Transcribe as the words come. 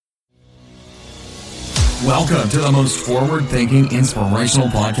Welcome to the most forward-thinking, inspirational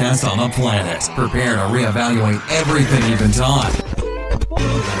podcast on the planet. Prepare to reevaluate everything you've been taught. They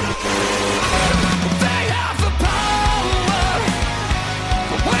have the power,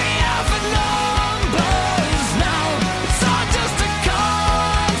 we have the numbers now. It's all just a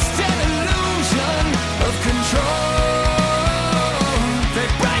constant illusion of control. They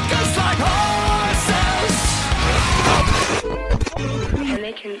break us like horses. And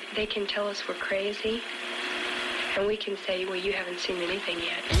they can tell us we're crazy, and we can say, well, you haven't seen anything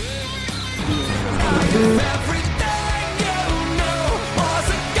yet. Everything you knew was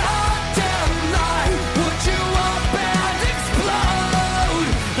a goddamn lie. Would you up and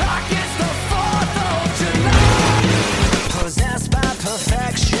explode like it's the 4th of July? Possessed by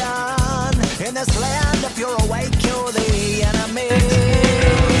perfection in this land, if you're awake, you're the enemy.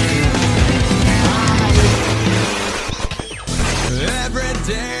 Every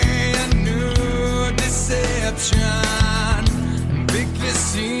day a new deception. Pick your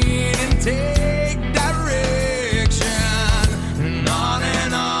scene and take direction.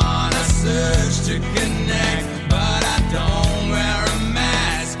 And on a search to connect. But I don't wear a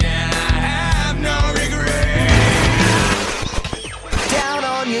mask and I have no regret. Down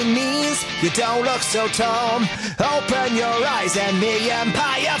on your knees, you don't look so tall. Open your eyes and the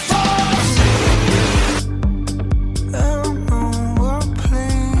empire falls.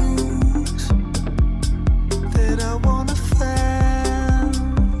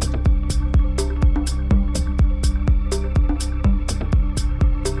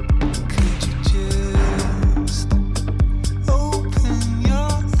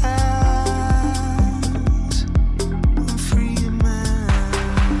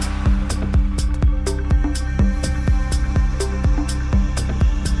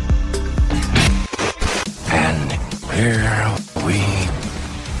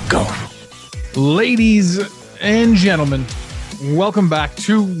 Ladies and gentlemen, welcome back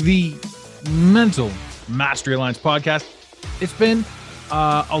to the Mental Mastery Alliance podcast. It's been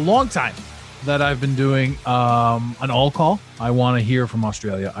a long time that I've been doing an all call. I want to hear from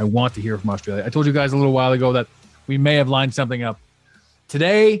Australia. I told you guys a little while ago that we may have lined something up.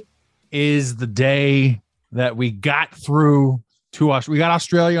 Today is the day that we got through to us. We got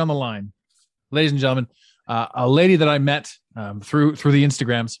Australia on the line. Ladies and gentlemen, a lady that I met through the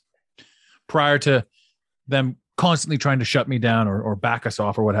Instagrams prior to them constantly trying to shut me down or back us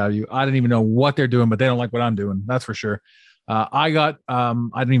off or what have you. I didn't even know what they're doing, but they don't like what I'm doing. That's for sure. I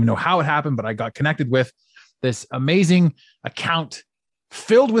didn't even know how it happened, but I got connected with this amazing account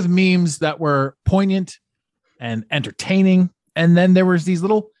filled with memes that were poignant and entertaining. And then there was these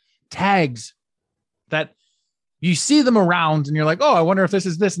little tags that you see them around and you're like, oh, I wonder if this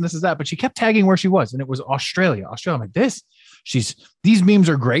is this and this is that. But she kept tagging where she was. And it was Australia. I'm like, these memes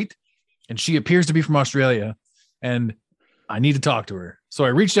are great. And she appears to be from Australia, and I need to talk to her. So I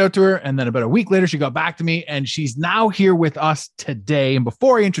reached out to her, and then about a week later, she got back to me, and she's now here with us today. And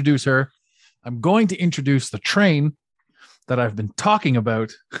before I introduce her, I'm going to introduce the train that I've been talking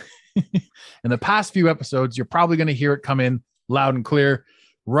about in the past few episodes. You're probably going to hear it come in loud and clear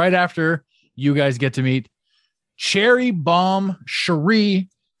right after you guys get to meet Cherie Bomb Cherie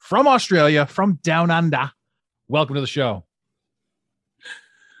from Australia, from Down Under. Welcome to the show.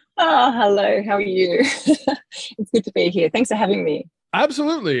 Oh, hello. How are you? It's good to be here. Thanks for having me.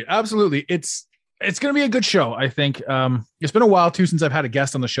 Absolutely. It's going to be a good show, I think. It's been a while too since I've had a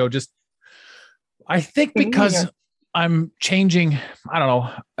guest on the show. I think because I'm changing, I don't know,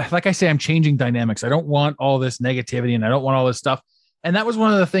 like I say, I'm changing dynamics. I don't want all this negativity and I don't want all this stuff. And that was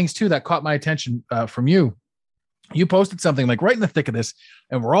one of the things too that caught my attention from you. You posted something like right in the thick of this,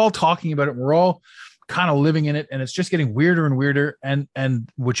 and we're all talking about it. We're all kind of living in it, and it's just getting weirder and weirder. And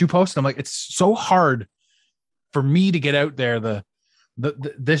what you posted, I'm like, it's so hard for me to get out there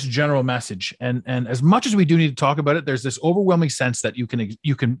this general message. And as much as we do need to talk about it, there's this overwhelming sense that you can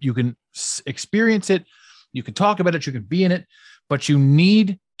experience it, you can talk about it, you can be in it, but you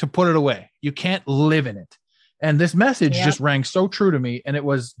need to put it away. You can't live in it. And this message just rang so true to me. And it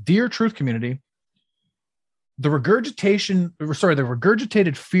was, dear truth community, the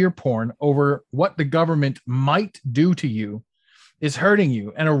regurgitated fear porn over what the government might do to you is hurting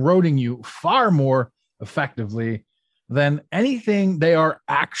you and eroding you far more effectively than anything they are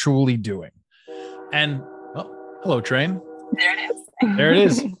actually doing. And hello, train. There it is. There it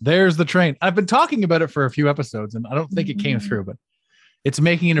is. There's the train. I've been talking about it for a few episodes, and I don't think it came through, but it's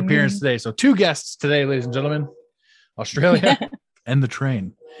making an appearance today. So 2 guests today, ladies and gentlemen, Australia and the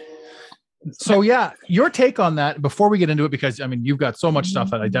train. So yeah, your take on that before we get into it, because I mean, you've got so much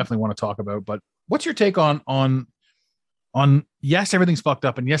stuff that I definitely want to talk about, but what's your take on on, yes, everything's fucked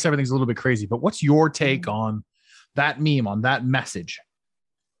up and yes, everything's a little bit crazy, but what's your take on that meme, on that message?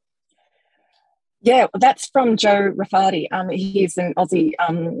 Yeah, that's from Joe Raffarty. He's an Aussie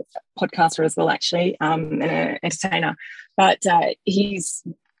podcaster as well, actually, and an entertainer. But he's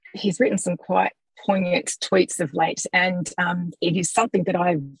written some quite poignant tweets of late, and it is something that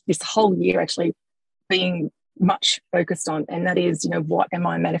I've this whole year actually been much focused on, and that is, what am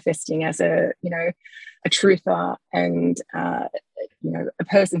I manifesting as a truther and a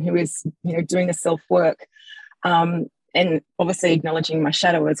person who is doing the self work, and obviously acknowledging my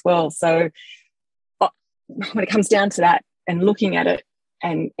shadow as well. So when it comes down to that and looking at it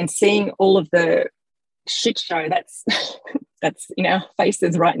and seeing all of the shit show that's that's in our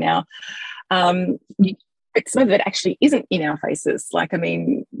faces right now, some of it actually isn't in our faces. Like, I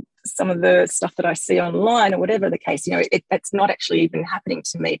mean, some of the stuff that I see online or whatever the case, that's not actually even happening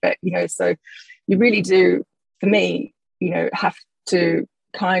to me. But, so you really do, for me, have to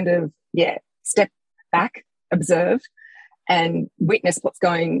kind of, step back, observe and witness what's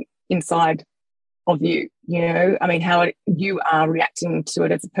going inside of you, I mean, how you are reacting to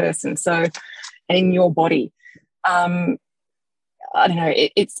it as a person. So, and in your body, I don't know,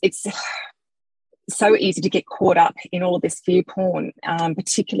 it's so easy to get caught up in all of this fear porn,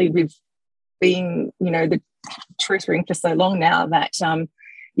 particularly with being, the truthing for so long now that,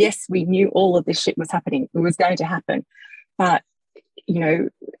 yes, we knew all of this shit was happening. It was going to happen. But,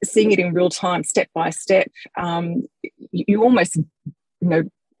 seeing it in real time, step by step, you almost,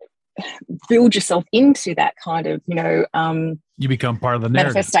 build yourself into that kind of, You become part of the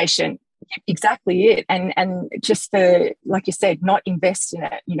narrative. Manifestation. Exactly it. And just the, like you said, not invest in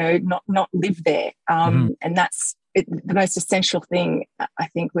it, not live there. And that's the most essential thing I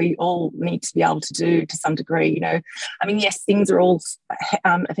think we all need to be able to do to some degree. I mean, yes, things are all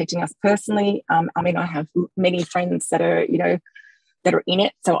affecting us personally. I mean, I have many friends that are, that are in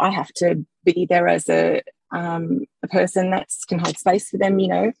it. So I have to be there as a person that can hold space for them,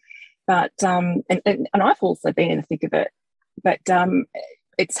 But and I've also been in the thick of it, but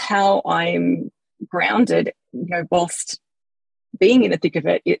it's how I'm grounded, whilst being in the thick of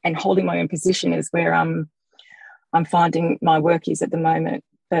it and holding my own position is where I'm finding my work is at the moment.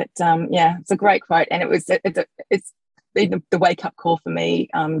 But it's a great quote, and it's been the wake up call for me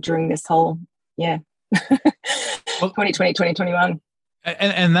during this whole 2020 2021.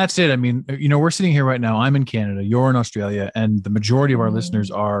 And that's it. I mean, we're sitting here right now. I'm in Canada, you're in Australia, and the majority of our listeners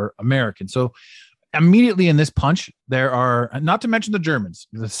are American. So immediately in this punch, there are, not to mention the Germans,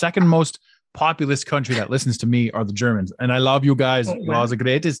 the second most populous country that listens to me are the Germans. And I love you guys. Oh, wow. You are the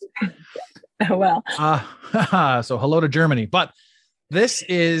greatest. Oh, well. So hello to Germany. But this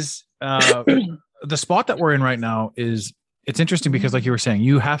is the spot that we're in right now is, it's interesting because like you were saying,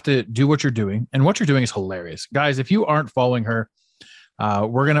 you have to do what you're doing, and what you're doing is hilarious. Guys, if you aren't following her,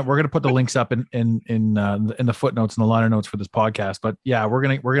 we're gonna put the links up in the footnotes and the liner notes for this podcast. But yeah, we're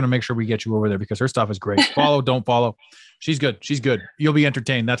gonna make sure we get you over there because her stuff is great. Follow, don't follow. She's good. You'll be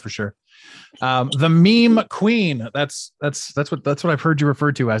entertained, that's for sure. The meme queen. That's what I've heard you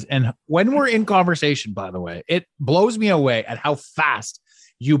referred to as. And when we're in conversation, by the way, it blows me away at how fast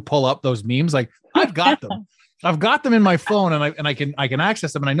you pull up those memes. Like, I've got them. I've got them in my phone and I can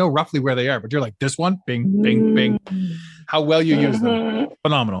access them and I know roughly where they are, but you're like, this one, bing, bing, bing. How well you use them.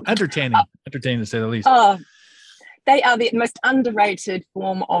 Phenomenal. Entertaining to say the least. They are the most underrated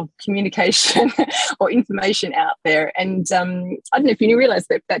form of communication or information out there. And I don't know if you realize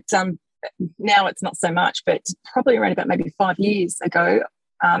that now it's not so much, but probably around about maybe 5 years ago,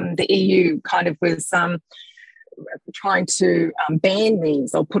 the EU kind of was trying to ban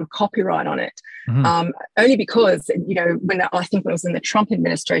memes or put a copyright on it, only because when I was in the Trump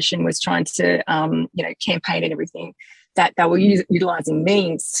administration was trying to campaign and everything, that they were utilizing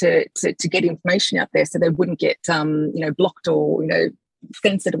memes to get information out there so they wouldn't get blocked or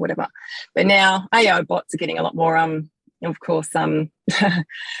censored or whatever. But now AI bots are getting a lot more of course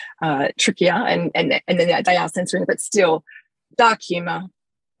trickier and then they are censoring it, but still dark humor,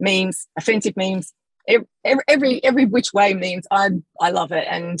 memes, offensive memes, every which way memes. I love it,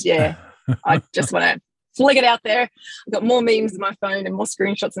 and I just want to fling it out there. I've got more memes in my phone and more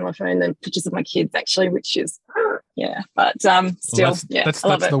screenshots in my phone than pictures of my kids actually, which is but still, that's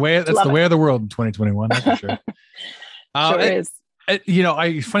the way of the world in 2021. That's for sure. Sure is.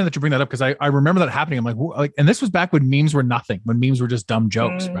 It's funny that you bring that up because I remember that happening. I'm like, and this was back when memes were nothing, when memes were just dumb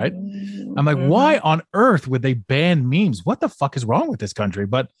jokes, right? I'm like, why on earth would they ban memes? What the fuck is wrong with this country?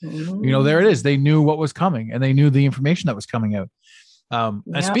 But there it is. They knew what was coming and they knew the information that was coming out.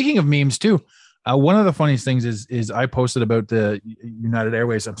 And speaking of memes too, one of the funniest things is I posted about the United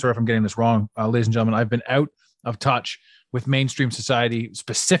Airways. I'm sorry if I'm getting this wrong, ladies and gentlemen. I've been out of touch with mainstream society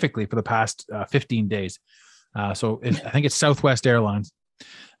specifically for the past 15 days. I think it's Southwest Airlines.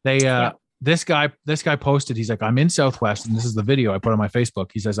 This guy posted, he's like, I'm in Southwest, and this is the video I put on my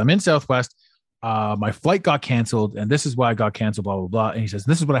Facebook. He says, I'm in Southwest. My flight got canceled, and this is why I got canceled, blah, blah, blah. And he says,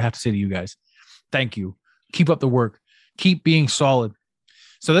 this is what I have to say to you guys. Thank you. Keep up the work. Keep being solid.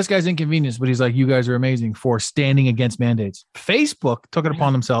 So this guy's inconvenienced, but he's like, you guys are amazing for standing against mandates. Facebook took it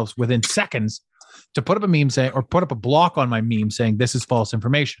upon themselves within seconds to put up a meme saying, or put up a block on my meme saying, this is false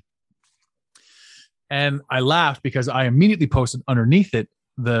information. And I laughed because I immediately posted underneath it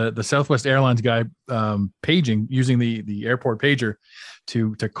the Southwest Airlines guy paging, using the airport pager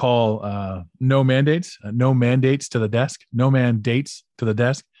to call no mandates to the desk,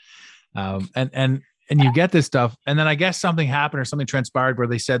 and you get this stuff. And then I guess something happened or something transpired where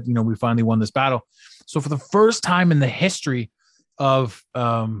they said, we finally won this battle. So for the first time in the history of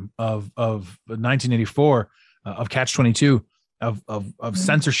 1984, of Catch-22, of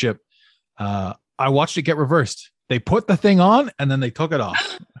censorship, I watched it get reversed. They put the thing on and then they took it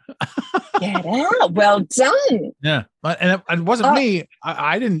off. Get out. Well done. Yeah. And it wasn't me.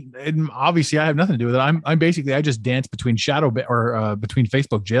 I didn't, obviously I have nothing to do with it. I just danced between between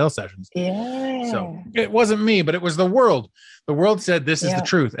Facebook jail sessions. Yeah. So it wasn't me, but it was the world. The world said, this is the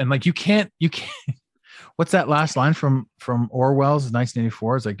truth. And like, you can't, what's that last line from Orwell's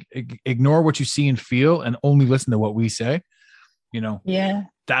 1984? It's like, ignore what you see and feel and only listen to what we say. Yeah.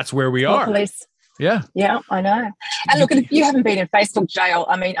 That's where we are. Police. Yeah. Yeah, I know. And look, if you haven't been in Facebook jail,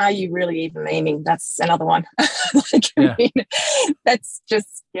 I mean, are you really even memeing? That's another one. I mean, that's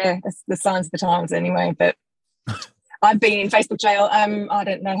just, that's the signs of the times anyway. But I've been in Facebook jail, I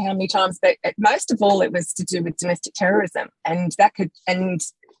don't know how many times, but most of all, it was to do with domestic terrorism. And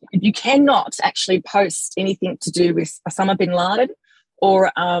you cannot actually post anything to do with Osama bin Laden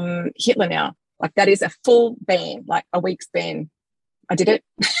or Hitler now. Like, that is a full ban, like a week's ban. I did it.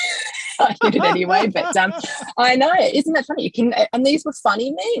 I did it anyway, but I know, isn't that funny? You can, and these were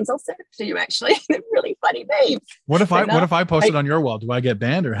funny memes. I'll send it to you. Actually, they're really funny memes. What if I post it on your wall? Do I get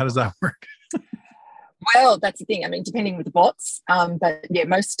banned, or how does that work? Well, that's the thing. I mean, depending with the bots, but yeah,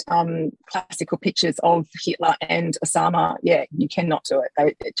 most classical pictures of Hitler and Osama, you cannot do it.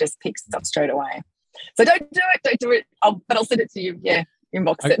 It just picks up straight away. So don't do it. But I'll send it to you. Yeah,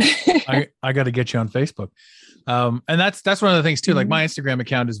 inbox it. I got to get you on Facebook. And that's one of the things too. Like, my Instagram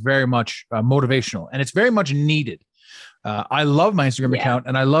account is very much motivational, and it's very much needed. I love my Instagram account,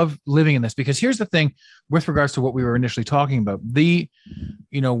 and I love living in this, because here's the thing with regards to what we were initially talking about.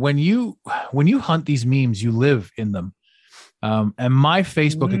 When you hunt these memes, you live in them. And my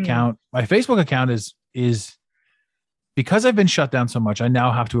Facebook account is because I've been shut down so much, I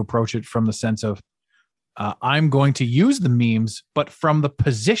now have to approach it from the sense of I'm going to use the memes, but from the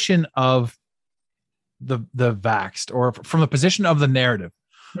position of the vaxxed, or from the position of the narrative.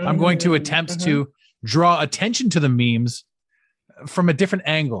 I'm going to attempt to draw attention to the memes from a different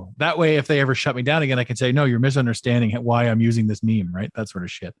angle. That way, if they ever shut me down again, I can say, no, you're misunderstanding why I'm using this meme, right? That sort of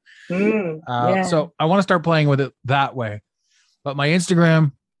shit. So I want to start playing with it that way. But my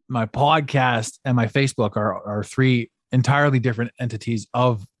Instagram, my podcast, and my Facebook are three entirely different entities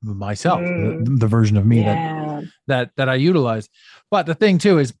of myself, the version of me that I utilize. But the thing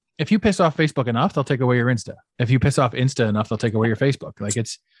too is, if you piss off Facebook enough, they'll take away your Insta. If you piss off Insta enough, they'll take away your Facebook. Like,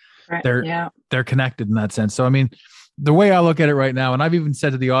 they're connected in that sense. So, I mean, the way I look at it right now, and I've even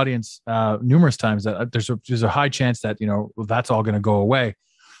said to the audience numerous times that there's a high chance that, that's all going to go away.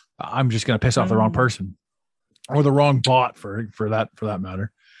 I'm just going to piss off the wrong person, or the wrong bot for that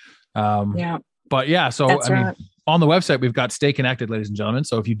matter. But yeah, so that's right. On the website, we've got Stay Connected, ladies and gentlemen.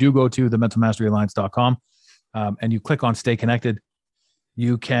 So if you do go to thementalmasteryalliance.com and you click on Stay Connected,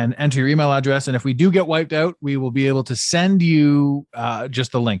 you can enter your email address. And if we do get wiped out, we will be able to send you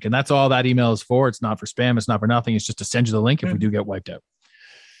just the link. And that's all that email is for. It's not for spam. It's not for nothing. It's just to send you the link if we do get wiped out.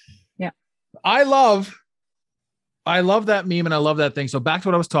 Yeah. I love that meme, and I love that thing. So back to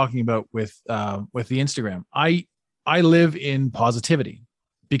what I was talking about with the Instagram. I live in positivity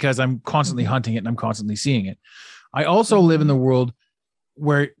because I'm constantly hunting it and I'm constantly seeing it. I also live in the world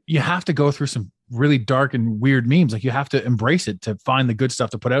where you have to go through some really dark and weird memes. Like, you have to embrace it to find the good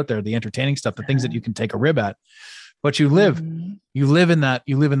stuff to put out there, the entertaining stuff, the things that you can take a rib at. But you live in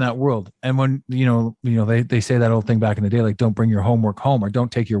that world. And when, they say that old thing back in the day, like, don't bring your homework home, or don't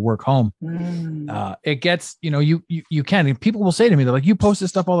take your work home. It gets, you can, and people will say to me, they're like, you post this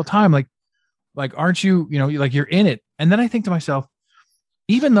stuff all the time. Like, aren't you, like, you're in it. And then I think to myself,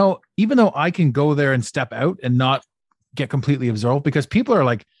 even though I can go there and step out and not get completely absorbed, because people are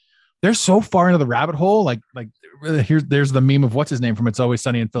like, they're so far into the rabbit hole. Like there's the meme of what's his name from It's Always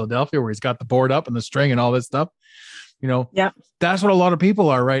Sunny in Philadelphia, where he's got the board up and the string and all this stuff. Yeah. That's what a lot of people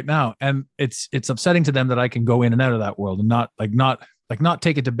are right now. And it's upsetting to them that I can go in and out of that world and not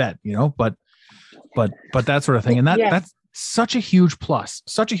take it to bed, but that sort of thing. And that's such a huge plus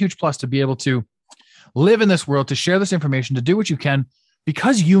to be able to live in this world, to share this information, to do what you can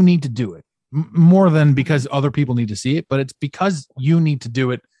because you need to do it more than because other people need to see it, but it's because you need to do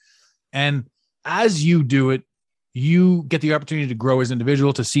it. And as you do it, you get the opportunity to grow as an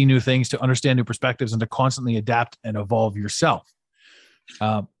individual, to see new things, to understand new perspectives, and to constantly adapt and evolve yourself,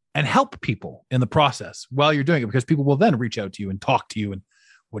 and help people in the process while you're doing it, because people will then reach out to you and talk to you. And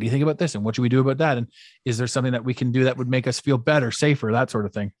what do you think about this? And what should we do about that? And is there something that we can do that would make us feel better, safer, that sort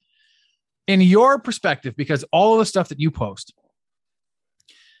of thing? In your perspective, because all of the stuff that you post,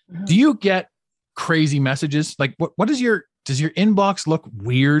 do you get crazy messages? Like what does your inbox look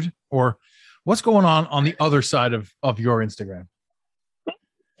weird, or what's going on the other side of your Instagram?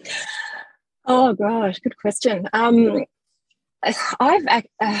 Oh gosh, good question. I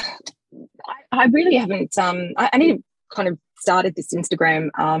really haven't. I only kind of started this Instagram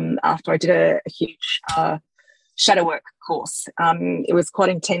after I did a huge shadow work course. It was quite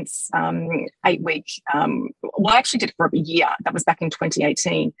intense, 8-week. I actually did it for a year. That was back in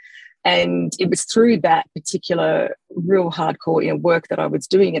 2018. And it was through that particular real hardcore work that I was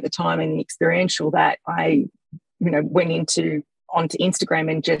doing at the time and the experiential that I, went onto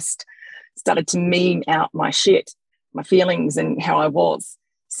Instagram and just started to meme out my shit, my feelings and how I was.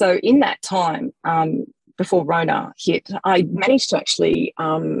 So in that time, before Rona hit, I managed to actually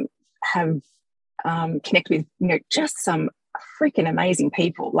have connect with, just some freaking amazing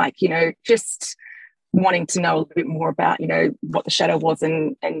people, like, just wanting to know a little bit more about, what the shadow was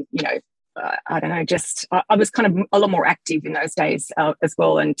and I don't know, just I was kind of a lot more active in those days as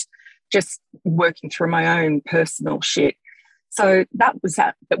well, and just working through my own personal shit. So that was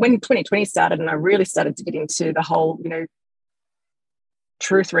that. But when 2020 started and I really started to get into the whole,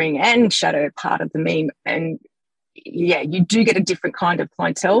 truth ring and shadow part of the meme, and yeah, you do get a different kind of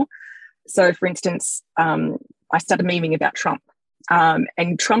clientele. So for instance, I started memeing about Trump.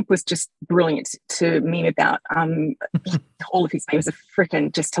 And Trump was just brilliant to meme about. All of his memes are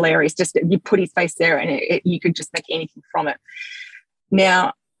freaking just hilarious. Just you put his face there and you could just make anything from it.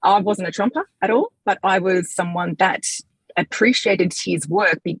 Now, I wasn't a Trumper at all, but I was someone that appreciated his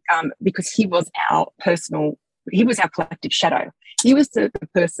work because he was our collective shadow. He was the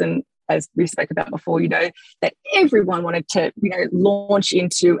person, as we spoke about before, that everyone wanted to, launch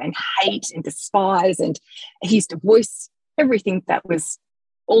into and hate and despise. And he used to voice everything that was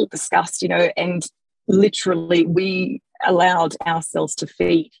all discussed, and literally we allowed ourselves to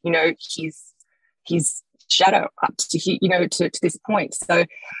feed, his shadow up to, to this point. So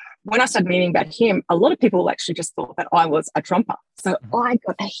when I started memeing about him, a lot of people actually just thought that I was a Trumper. So I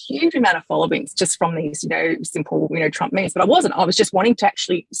got a huge amount of followings just from these, simple, Trump memes. But I wasn't. I was just wanting to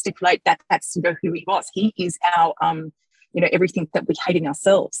actually stipulate that that's, who he was. He is our, everything that we hate in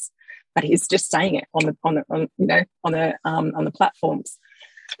ourselves. But he's just saying it on the platforms.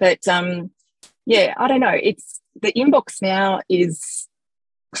 But yeah, I don't know. It's the inbox now is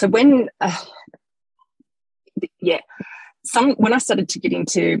so when when I started to get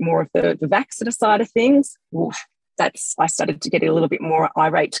into more of the vaccinator side of things, I started to get a little bit more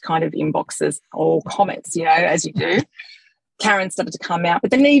irate kind of inboxes or comments, as you do. Karen started to come out,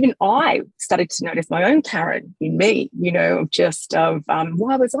 but then even I started to notice my own Karen in me,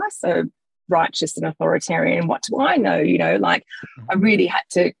 why was I so righteous and authoritarian? What do I know? I really had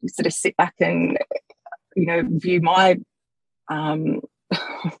to sort of sit back and, view my,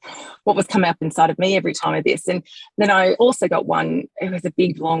 what was coming up inside of me every time of this. And then I also got one, it was a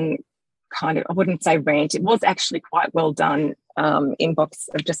big, long kind of, I wouldn't say rant. It was actually quite well done inbox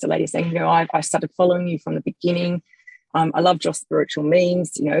of just a lady saying, I started following you from the beginning. I loved your spiritual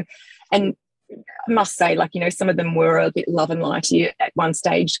memes, and I must say, some of them were a bit love and lighty at one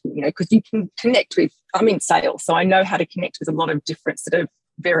stage, because you can connect with, I'm in sales, so I know how to connect with a lot of different sort of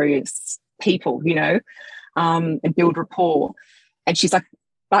various people, and build rapport. And she's like,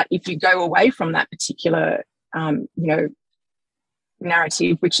 but if you go away from that particular,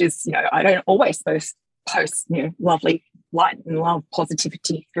 narrative, which is, I don't always post, lovely light and love,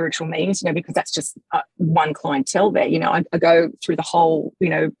 positivity, spiritual memes, because that's just one clientele there. I go through the whole,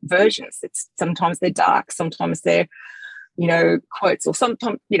 versions. It's sometimes they're dark, sometimes they're, quotes, or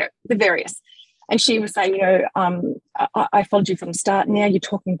sometimes, the various. And she was saying, I followed you from the start. Now you're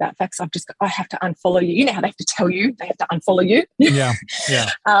talking about facts. I have to unfollow you. You know how they have to tell you, they have to unfollow you. Yeah. Yeah.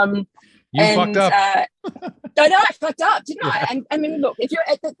 You fucked up. I know I fucked up, didn't I? And I mean, look, if you're,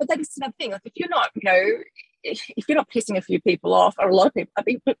 but that is another thing. Like, if you're not, if you're not pissing a few people off, or a lot of people, I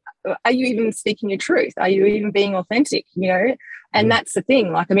mean, are you even speaking your truth? Are you even being authentic? You know, and that's the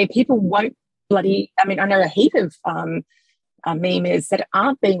thing. Like, I mean, people won't bloody. I mean, I know a heap of memers that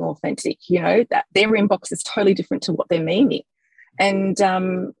aren't being authentic. You know, that their inbox is totally different to what they're memeing, and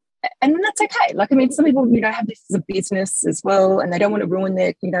that's okay. Like, I mean, some people, you know, have this as a business as well, and they don't want to ruin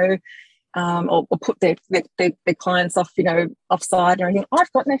their, you know, or put their clients off, you know, offside or anything.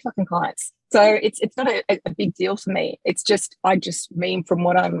 I've got no fucking clients. So it's not a big deal for me. It's just, I just mean from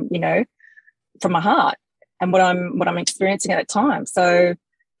what I'm, you know, from my heart and what I'm experiencing at that time. So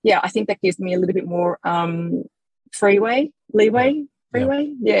yeah, I think that gives me a little bit more leeway,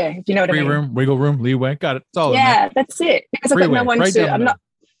 if you know what I mean. Room, wiggle room, leeway. Got it. It's all that's it. Because I've got no one to.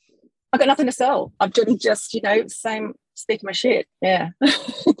 I've got nothing to sell. I've just, you know, speak my shit. Yeah,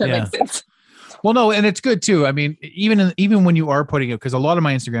 that makes sense. Well, no, and it's good too. I mean, even when you are putting it, because a lot of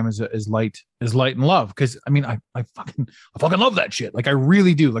my Instagram is light and love. Because I mean, I fucking love that shit. Like, I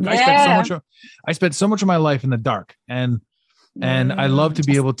really do. Like, I spent so much of my life in the dark, and I love to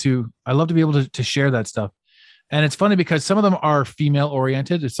be able to share that stuff. And it's funny because some of them are female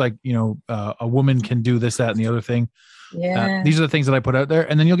oriented. It's like, you know, a woman can do this, that, and the other thing. Yeah. These are the things that I put out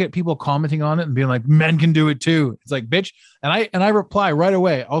there, and then you'll get people commenting on it and being like, men can do it too. It's like, bitch. And I reply right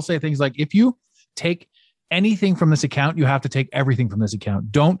away. I'll say things like, if you take anything from this account, you have to take everything from this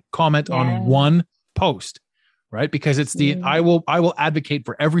account. Don't comment on one post, right? Because it's I will advocate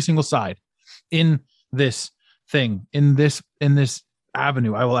for every single side in this thing, in this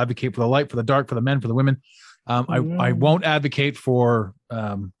avenue. I will advocate for the light, for the dark, for the men, for the women. I won't advocate for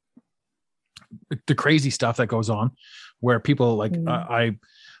the crazy stuff that goes on where people like,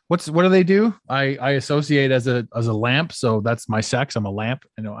 what do they do? I associate as a lamp. So that's my sex. I'm a lamp.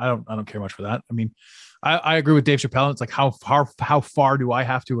 I know I don't care much for that. I mean, I agree with Dave Chappelle. It's like, how far do I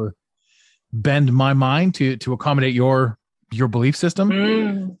have to bend my mind to accommodate your belief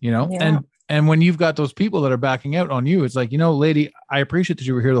system? You know? Yeah. And when you've got those people that are backing out on you, it's like, you know, lady, I appreciate that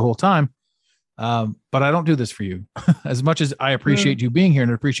you were here the whole time. But I don't do this for you. As much as I appreciate you being here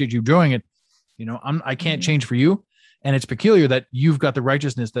and appreciate you enjoying it, you know, I can't change for you. And it's peculiar that you've got the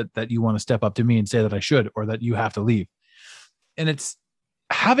righteousness that you want to step up to me and say that I should, or that you have to leave. And it's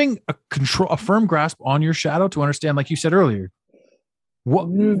having a firm grasp on your shadow to understand, like you said earlier,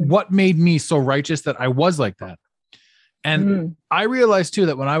 what made me so righteous that I was like that. And I realized too,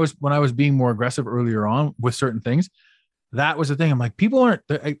 that when I was being more aggressive earlier on with certain things, that was the thing. I'm like, people aren't,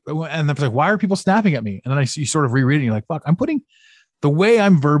 and I was like, why are people snapping at me? And then you sort of rereading, you're like, fuck, I'm putting the way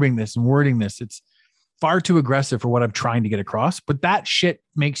I'm verbing this and wording this, it's far too aggressive for what I'm trying to get across. But that shit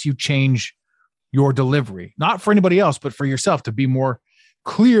makes you change your delivery, not for anybody else, but for yourself, to be more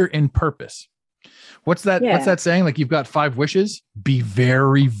clear in purpose. What's that? Yeah. What's that saying? Like, you've got 5 wishes, be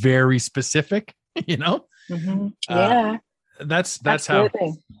very, very specific, you know? Yeah. That's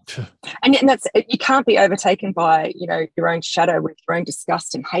Absolutely. How, and that's, you can't be overtaken by, you know, your own shadow with your own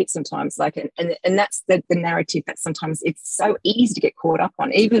disgust and hate sometimes. Like, and that's the narrative that sometimes it's so easy to get caught up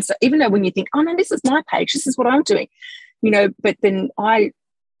on. Even though when you think, oh no, this is my page, this is what I'm doing, you know, but then I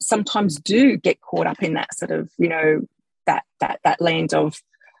sometimes do get caught up in that sort of, you know, that land of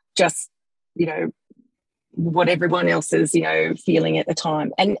just, you know, what everyone else is, you know, feeling at the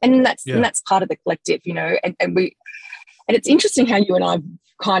time. And that's part of the collective, you know, and it's interesting how you and I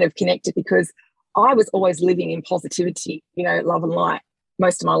kind of connected, because I was always living in positivity, you know, love and light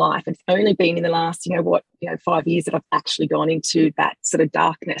most of my life. It's only been in the last, 5 years that I've actually gone into that sort of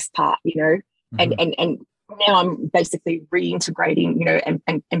darkness part, you know, and now I'm basically reintegrating, you know,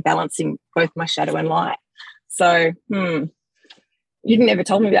 and balancing both my shadow and light. So, you'd never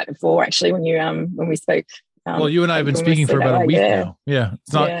told me that before, actually, when we spoke. Well, you and I have been speaking for about a week now. Yeah.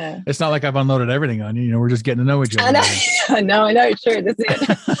 It's not like I've unloaded everything on you. You know, we're just getting to know each other. I know. Sure. That's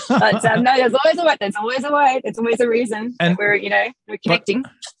it. But no, there's always a way. There's always a way. There's always a reason. And we're connecting.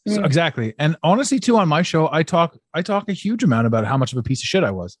 So exactly. And honestly, too, on my show, I talk a huge amount about how much of a piece of shit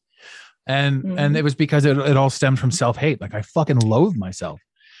I was. And it was because it all stemmed from self-hate. Like, I fucking loathed myself.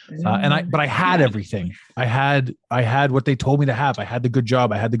 But I had everything. I had what they told me to have. I had the good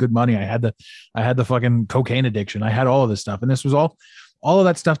job. I had the good money. I had the fucking cocaine addiction. I had all of this stuff. And this was all of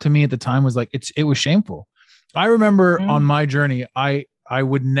that stuff to me at the time was like, it was shameful. I remember on my journey, I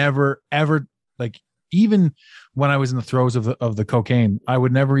would never, ever, like, even when I was in the throes of the cocaine, I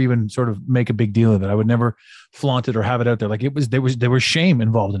would never even sort of make a big deal of it. I would never flaunt it or have it out there. Like, there was shame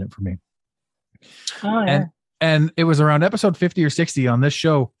involved in it for me. Oh, yeah. And it was around episode 50 or 60 on this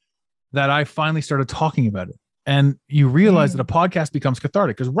show that I finally started talking about it. And you realize that a podcast becomes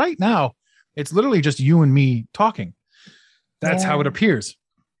cathartic, because right now it's literally just you and me talking. That's how it appears.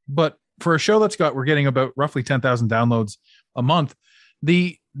 But for a show we're getting about roughly 10,000 downloads a month.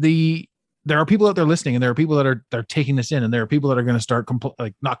 There are people out there listening, and there are people that are taking this in, and there are people that are going to start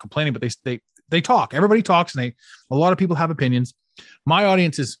not complaining, but they talk. Everybody talks, and a lot of people have opinions. My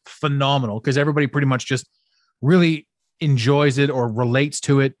audience is phenomenal because everybody pretty much just really enjoys it or relates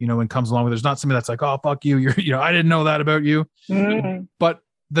to it, and comes along with it. There's not somebody that's like, oh, fuck you. You're, I didn't know that about you. Mm-hmm. But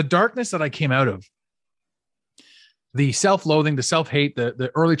the darkness that I came out of, the self-loathing, the self-hate,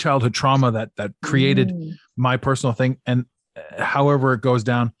 the early childhood trauma that created my personal thing, and however it goes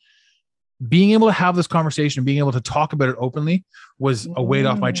down, being able to have this conversation, being able to talk about it openly was a weight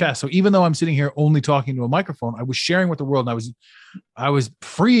off my chest. So even though I'm sitting here only talking to a microphone, I was sharing with the world, and I was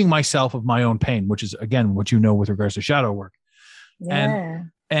freeing myself of my own pain, which is, again, what with regards to shadow work. Yeah.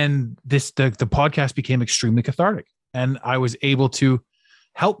 And the podcast became extremely cathartic, and I was able to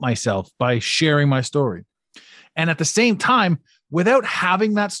help myself by sharing my story. And at the same time, without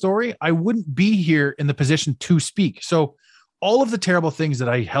having that story, I wouldn't be here in the position to speak. So all of the terrible things that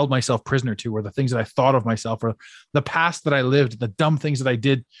I held myself prisoner to, or the things that I thought of myself, or the past that I lived, the dumb things that I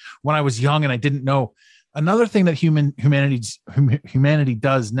did when I was young and I didn't know. Another thing that humanity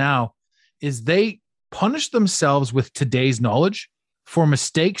does now is they punish themselves with today's knowledge for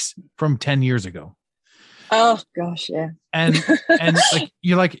mistakes from 10 years ago. Oh gosh, yeah. And like,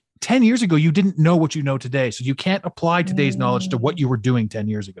 you're like, 10 years ago, you didn't know what you know today. So you can't apply today's knowledge to what you were doing 10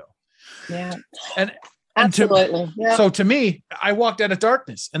 years ago. Yeah. And absolutely. So to me, I walked out of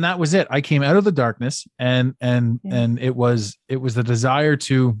darkness, and that was it. I came out of the darkness, and it was the desire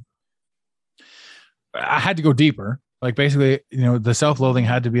I had to go deeper. Like, basically, the self-loathing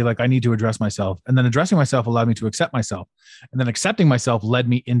had to be like, I need to address myself. And then addressing myself allowed me to accept myself. And then accepting myself led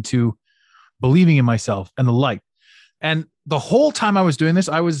me into believing in myself and the light. And the whole time I was doing this,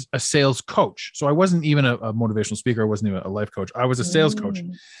 I was a sales coach. So I wasn't even a motivational speaker. I wasn't even a life coach. I was a sales coach.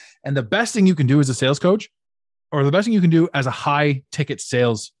 And the best thing you can do as a sales coach, or the best thing you can do as a high ticket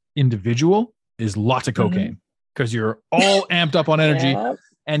sales individual, is lots of cocaine, because you're all amped up on energy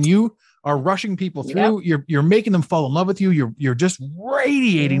and you are rushing people through. You're making them fall in love with you. You're just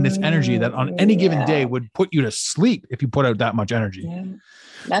radiating this energy that on any given day would put you to sleep if you put out that much energy.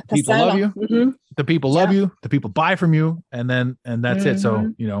 People love you. The people love you. The people buy from you, and that's it.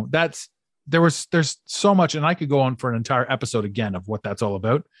 So there's so much, and I could go on for an entire episode again of what that's all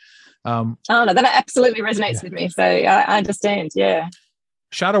about. Oh no, that absolutely resonates with me. So I understand. Yeah,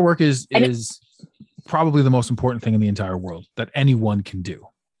 shadow work is probably the most important thing in the entire world that anyone can do.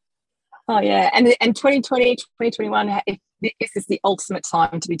 Oh yeah, and 2020, 2021, this is the ultimate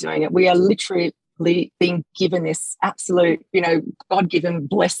time to be doing it. We are literally being given this absolute, God-given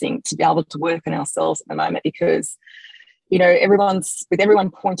blessing to be able to work on ourselves at the moment, because, everyone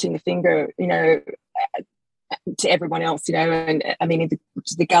pointing the finger, to everyone else, and I mean,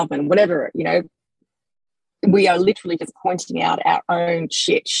 to the government, whatever, we are literally just pointing out our own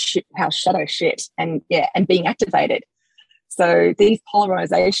shit, our shadow shit, and being activated. So these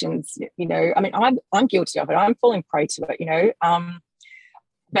polarizations, I mean, I'm guilty of it. I'm falling prey to it,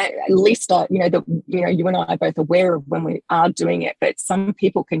 but at least you and I are both aware of when we are doing it. But some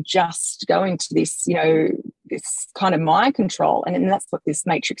people can just go into this, this kind of mind control, and that's what this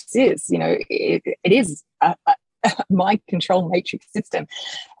matrix is. It is a mind control matrix system,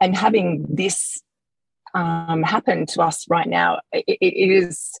 and having this happen to us right now, it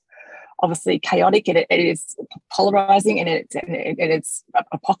is obviously chaotic, and it is polarizing, and it's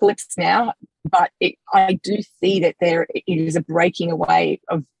apocalypse now. But I do see that it is a breaking away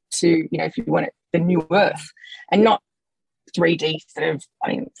to, if you want it, the new earth, and not 3D sort of,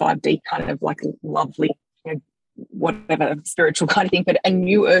 5D kind of like lovely, whatever spiritual kind of thing, but a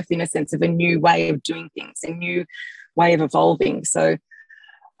new earth in a sense of a new way of doing things, a new way of evolving. So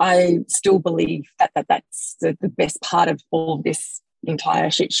I still believe that's the best part of all of this entire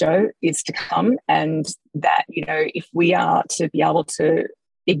shit show is to come, and that, if we are to be able to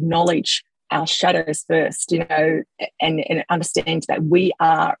acknowledge our shadows first, and understand that we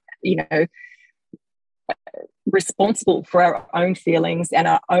are, responsible for our own feelings and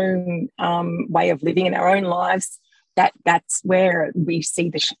our own way of living in our own lives, that's where we see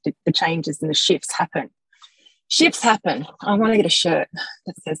the changes and the shifts happen. Shifts happen. I want to get a shirt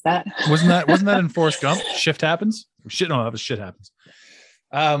that says that. Wasn't that in Forrest Gump? Shift happens? Shit, no, that was shit happens.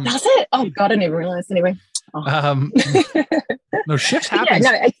 Does it? Oh God, I didn't realize. Anyway. Oh. No, shift happens.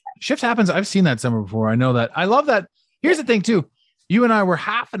 Yeah, shift happens. I've seen that somewhere before. I know that. I love that. Here's the thing too. You and I were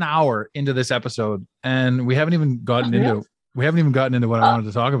half an hour into this episode, and we haven't even gotten into we haven't even gotten into what I wanted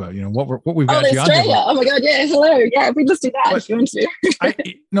to talk about. You know, what we've got Oh, you on Australia. to. Oh my God. Yeah. Hello. Yeah. We just do that if you want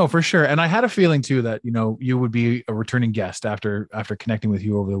to. No, for sure. And I had a feeling too that, you know, you would be a returning guest after connecting with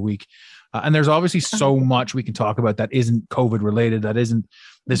you over the week. And there's obviously so much we can talk about that isn't COVID related, that isn't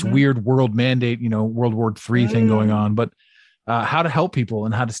this weird world mandate, you know, World War III thing going on, but how to help people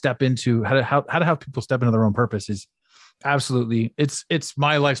and how to step into how to help people step into their own purpose is absolutely, it's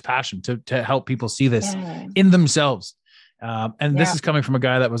my life's passion to help people see this in themselves. And this is coming from a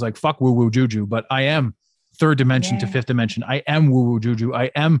guy that was like, fuck woo woo juju, but I am third dimension to fifth dimension. I am woo woo juju.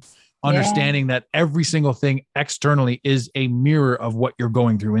 I am understanding that every single thing externally is a mirror of what you're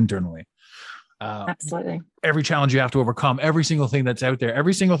going through internally. Absolutely. Every challenge you have to overcome, every single thing that's out there,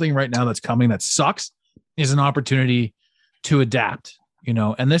 every single thing right now that's coming that sucks is an opportunity to adapt, you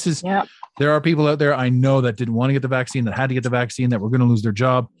know. And this is, there are people out there I know that didn't want to get the vaccine, that had to get the vaccine, that were going to lose their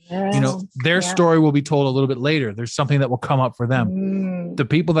job. You know, their story will be told a little bit later. There's something that will come up for them. The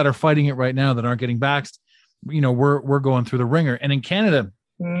people that are fighting it right now that aren't getting vaxxed, you know, we're going through the ringer. And in Canada,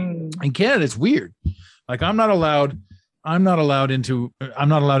 it's weird. Like I'm not allowed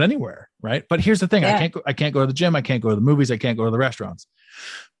anywhere. Right. But here's the thing. I can't go to the gym. I can't go to the movies. I can't go to the restaurants.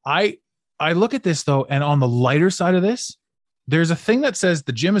 I look at this though. And on the lighter side of this, there's a thing that says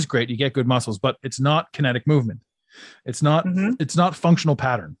the gym is great. You get good muscles, but it's not kinetic movement. It's not functional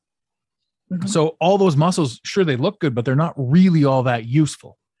pattern. So all those muscles, sure, they look good, but they're not really all that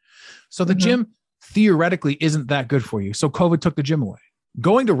useful. So the gym theoretically isn't that good for you. So COVID took the gym away.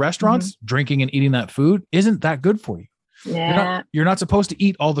 Going to restaurants, drinking and eating that food isn't that good for you. You're not supposed to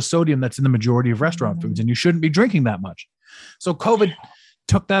eat all the sodium that's in the majority of restaurant foods, and you shouldn't be drinking that much. So COVID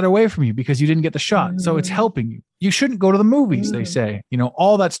took that away from you because you didn't get the shot. So it's helping you. You shouldn't go to the movies, they say. You know,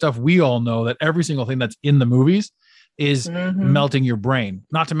 all that stuff. We all know that every single thing that's in the movies is melting your brain,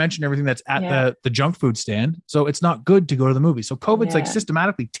 not to mention everything that's at the junk food stand. So it's not good to go to the movies. So COVID's like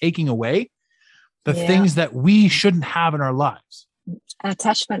systematically taking away the things that we shouldn't have in our lives.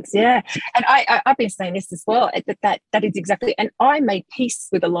 Attachments, and I've been saying this as well, that is exactly, and I made peace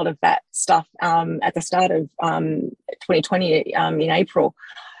with a lot of that stuff at the start of 2020 in April.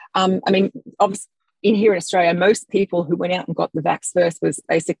 I mean, obviously here in Australia, most people who went out and got the vax first was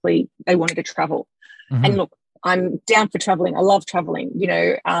basically they wanted to travel. And look, I'm down for traveling. I love traveling, you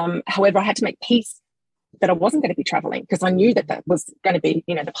know. However, I had to make peace that I wasn't going to be traveling because I knew that was going to be,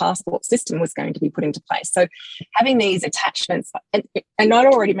 you know, the passport system was going to be put into place. So having these attachments, and I'd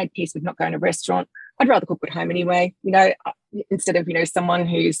already made peace with not going to a restaurant. I'd rather cook at home anyway, you know, instead of, you know, someone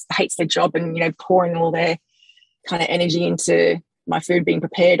who hates their job and, you know, pouring all their kind of energy into my food being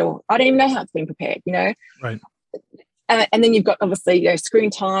prepared, or I don't even know how it's being prepared, you know. Right. And then you've got obviously, you know,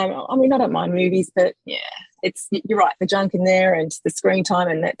 screen time. I mean, I don't mind movies, but you're right, the junk in there and the screen time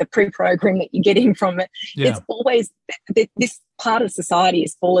and the pre-program that you're getting from it. It's always this part of society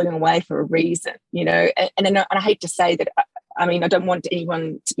is falling away for a reason, you know. And I hate to say that. I mean, I don't want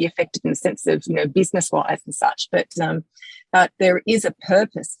anyone to be affected in the sense of, you know, business-wise and such, but there is a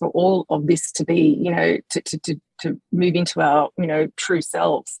purpose for all of this to be, you know, to move into our, you know, true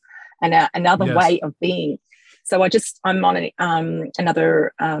selves and another way of being. So I'm on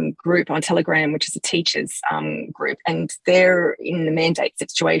another group on Telegram, which is a teachers group, and they're in the mandate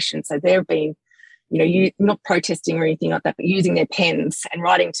situation. So they've been, you know, you not protesting or anything like that, but using their pens and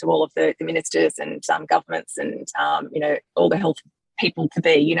writing to all of the ministers and governments and, you know, all the health people to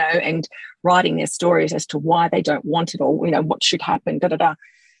be, you know, and writing their stories as to why they don't want it or, you know, what should happen, And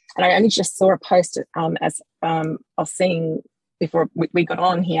I only just saw a post as I was seeing before we got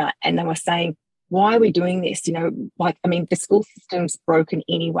on here, and they were saying, why are we doing this? You know, like, I mean, the school system's broken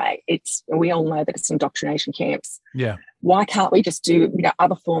anyway. We all know that it's indoctrination camps. Yeah. Why can't we just do, you know,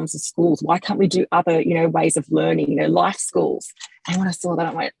 other forms of schools? Why can't we do other, you know, ways of learning, you know, life schools? And when I saw that,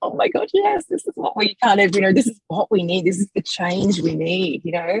 I went, oh my God, yes, this is what we kind of, you know, this is what we need. This is the change we need,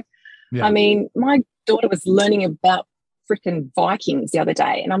 you know? Yeah. I mean, my daughter was learning about freaking Vikings the other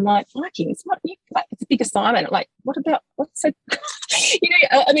day, and I'm like, Vikings? What? Like, it's a big assignment. Like, what's so? You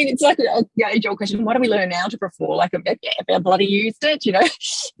know, I mean, it's like a age-old question. Why do we learn algebra for? Like, I bloody used it. You know,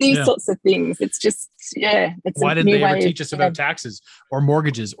 these sorts of things. It's just, it's why didn't they ever teach us about taxes or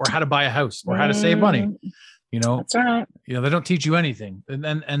mortgages or how to buy a house or how to save money? You know, that's right. You know, they don't teach you anything,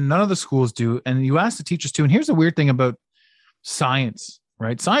 and none of the schools do. And you ask the teachers too. And here's the weird thing about science,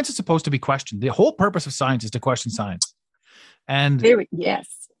 right? Science is supposed to be questioned. The whole purpose of science is to question science. And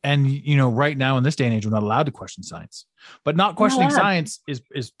and you know, right now in this day and age, we're not allowed to question science. But not questioning science is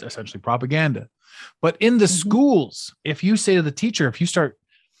essentially propaganda. But in the schools, if you say to the teacher,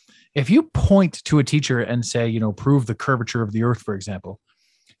 if you point to a teacher and say, you know, prove the curvature of the earth, for example,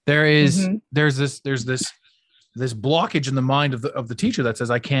 there's this this blockage in the mind of the teacher that says,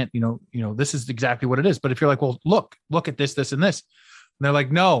 I can't, this is exactly what it is. But if you're like, well, look at this, and this, and they're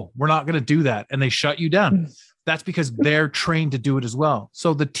like, no, we're not going to do that. And they shut you down. That's because they're trained to do it as well.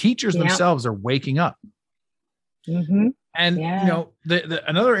 So the teachers themselves are waking up. Mm-hmm. And,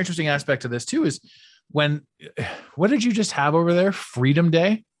 another interesting aspect of this too is what did you just have over there? Freedom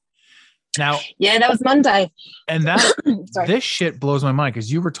Day. Now, yeah, that was Monday. And that, this shit blows my mind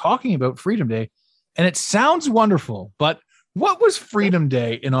because you were talking about Freedom Day and it sounds wonderful, but what was Freedom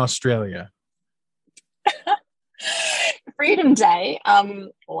Day in Australia? Freedom Day,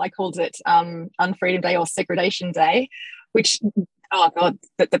 I called it Unfreedom Day or Segregation Day, which, oh God,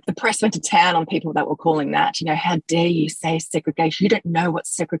 the press went to town on people that were calling that, how dare you say segregation? You don't know what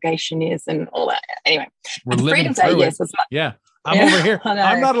segregation is and all that. Anyway, Freedom Day, yes. Yeah. I'm over here.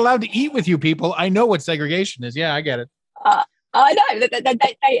 I'm not allowed to eat with you people. I know what segregation is. Yeah, I get it. I know.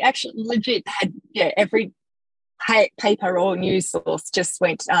 They actually legit had, every paper or news source just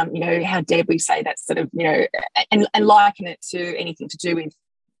went, how dare we say that sort of, and liken it to anything to do with,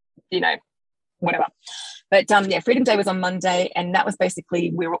 whatever. But Freedom Day was on Monday, and that was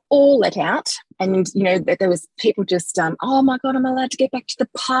basically we were all let out, and there was people just, oh my God, I'm allowed to get back to the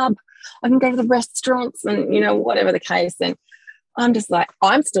pub. I can go to the restaurants, and whatever the case. And I'm just like,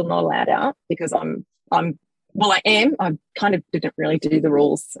 I'm still not allowed out because well, I am. I kind of didn't really do the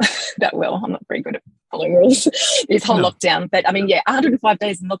rules that well. I'm not very good at following rules this whole lockdown. But 105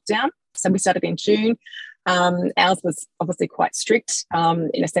 days in lockdown. So we started in June. Ours was obviously quite strict.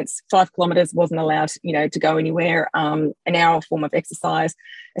 In a sense, 5 kilometres wasn't allowed, to go anywhere. An hour form of exercise,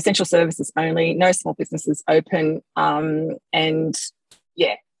 essential services only, no small businesses open, and no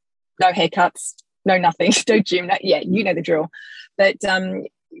haircuts, no nothing, no gym. The drill. But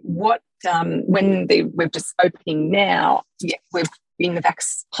when we're just opening now, we're in the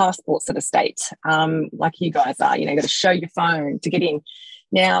vax passport sort of state, like you guys are. You've got to show your phone to get in.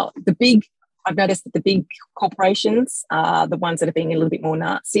 Now, I've noticed that the big corporations are the ones that are being a little bit more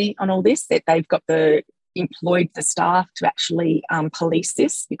Nazi on all this, that they've got employed the staff to actually police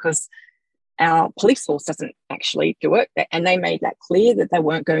this, because our police force doesn't actually do it. And they made that clear that they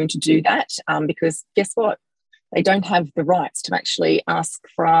weren't going to do that, because guess what? They don't have the rights to actually ask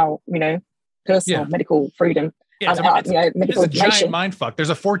for our, personal medical freedom. Yeah, medical it's a giant mind fuck. There's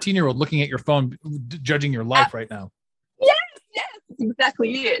a 14-year-old looking at your phone, judging your life right now. Yes,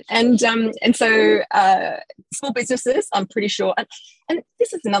 exactly it. And so small businesses, I'm pretty sure, and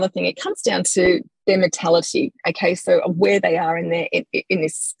this is another thing. It comes down to their mentality. Okay, so where they are in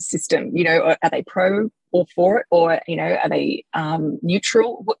this system. Are they pro or for it, or are they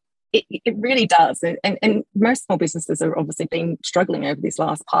neutral? It really does. And most small businesses are obviously been struggling over this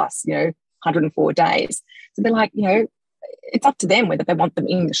past 104 days. So they're like, it's up to them whether they want them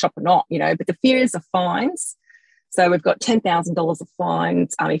in the shop or not, but the fears are fines. So we've got $10,000 of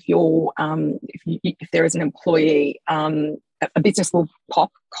fines if there is an employee, a business will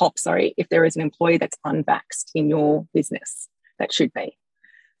cop, if there is an employee that's unvaxxed in your business. That should be.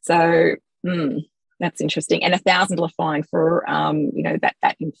 So that's interesting. And $1,000 fine for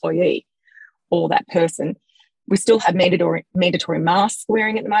that employee or that person. We still have mandatory mask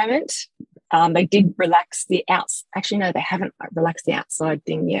wearing at the moment. They did relax the outs. Actually, no, they haven't relaxed the outside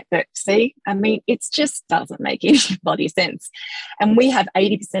thing yet. But see, it just doesn't make any bloody sense. And we have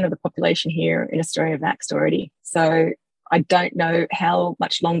 80% of the population here in Australia vaxxed already. So I don't know how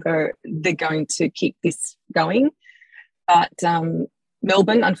much longer they're going to keep this going. But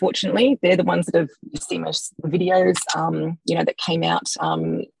Melbourne, unfortunately, they're the ones that have seen most of the videos, that came out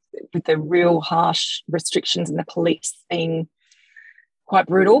with the real harsh restrictions and the police being quite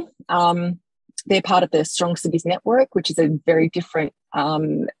brutal. They're part of the Strong Cities Network, which is a very different,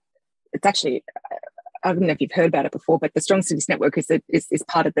 it's actually, I don't know if you've heard about it before, but the Strong Cities Network is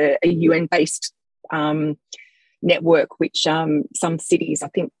part of a UN-based network, which some cities, I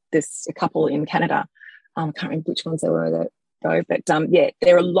think there's a couple in Canada, I can't remember which ones they were though, but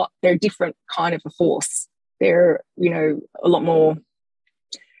they're a different kind of a force. They're, a lot more,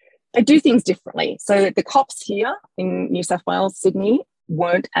 they do things differently. So the cops here in New South Wales, Sydney,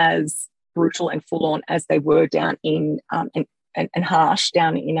 weren't as brutal and full on as they were down in and harsh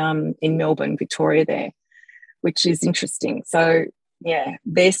down in Melbourne, Victoria there, which is interesting. So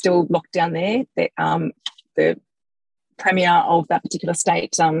they're still locked down there. The premier of that particular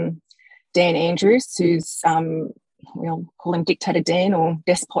state, Dan Andrews, who's we'll call him Dictator Dan or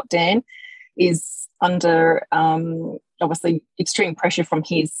Despot Dan, is under obviously extreme pressure from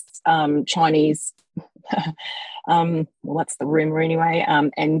his Chinese, well, that's the rumour anyway,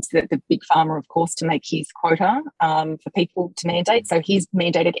 and the big pharma, of course, to make his quota for people to mandate. So he's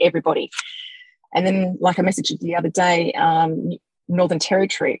mandated everybody. And then, like I messaged you the other day, Northern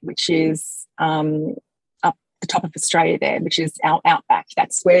Territory, which is up the top of Australia there, which is our outback.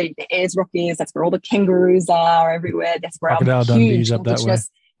 That's where the Ayers Rock is. That's where all the kangaroos are everywhere. That's where Crocodile our Dundee's huge up that way. indigenous.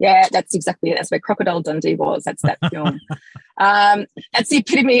 Yeah, that's exactly it. That's where Crocodile Dundee was. That's that film. That's the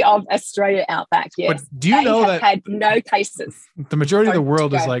epitome of Australia outback. Yes. But do you know that had no cases? the majority of the Sorry,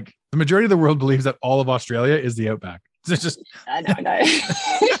 world is go. like, the majority of the world believes that all of Australia is the outback. It's just, I know.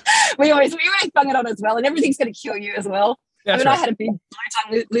 we always bung it on as well, and everything's going to kill you as well. that's I right. had a big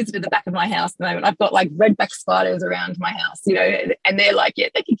blue-tongue lizard at the back of my house at the moment. I've got like redback spiders around my house, you know, and they're like, yeah,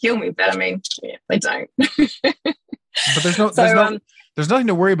 they can kill me, but I mean, yeah, they don't. But there's nothing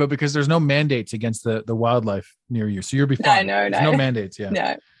to worry about because there's no mandates against the wildlife near you. So you'll be fine. No. There's no mandates. Yeah.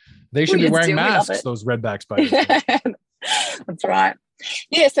 No. They should We be just wearing deal with masks, it. those redback spiders. That's right.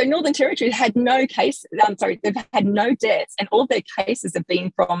 Yeah, so Northern Territory had no case. They've had no deaths, and all of their cases have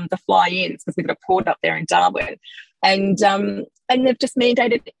been from the fly-ins because we've got a port up there in Darwin, and they've just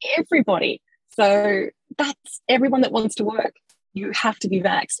mandated everybody. So that's everyone that wants to work. You have to be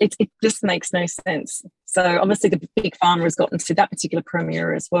vaxxed. It just makes no sense. So obviously the big pharma has gotten to that particular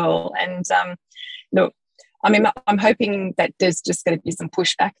premier as well. And look, I mean, I'm hoping that there's just going to be some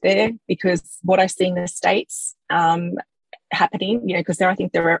pushback there because what I see in the States happening, you know, because I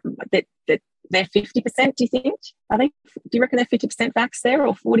think they're 50%. Do you think? Do you reckon they're 50% vax there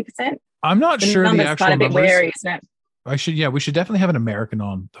or 40%? I'm not sure the actual kind of a bit numbers. wary, isn't it? We should definitely have an American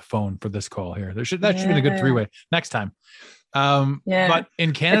on the phone for this call here. That should be a good three-way next time. But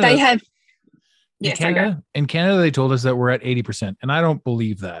in Canada, but they have. Yes, in Canada, they told us that we're at 80%, and I don't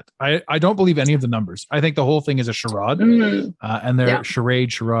believe that. I don't believe any of the numbers. I think the whole thing is a charade, and they're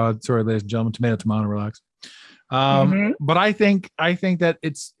charade. Sorry, ladies and gentlemen, tomato, relax. But I think that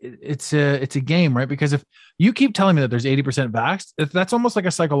it's a game, right? Because if you keep telling me that there's 80% vaxxed, that's almost like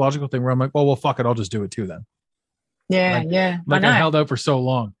a psychological thing where I'm like, oh well, fuck it, I'll just do it too then. Like I held out for so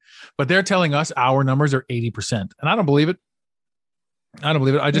long, but they're telling us our numbers are 80%, and I don't believe it.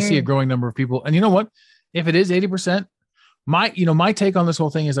 I just see a growing number of people. And you know what? If it is 80%, my take on this whole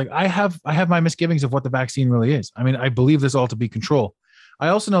thing is like, I have my misgivings of what the vaccine really is. I mean, I believe this all to be control. I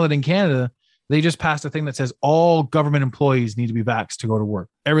also know that in Canada, they just passed a thing that says all government employees need to be vaxxed to go to work.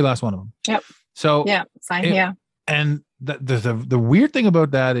 Every last one of them. Yep. So yeah, same here. And the weird thing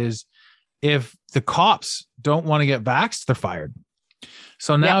about that is if the cops don't want to get vaxxed, they're fired.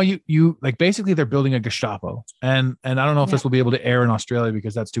 So now you like basically they're building a Gestapo, and I don't know if this will be able to air in Australia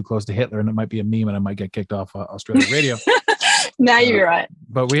because that's too close to Hitler, and it might be a meme, and I might get kicked off Australian radio. No, you're right.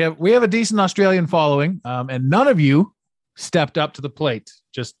 But we have a decent Australian following, and none of you stepped up to the plate.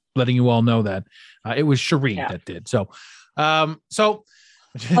 Just letting you all know that it was Cherie that did. So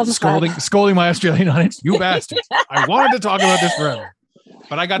scolding my Australian audience, you bastards! I wanted to talk about this forever.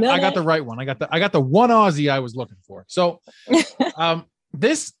 But I got the right one. I got the one Aussie I was looking for. So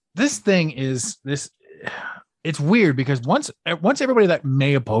this thing is this. It's weird because once everybody that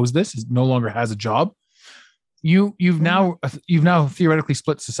may oppose this no longer has a job, you've now theoretically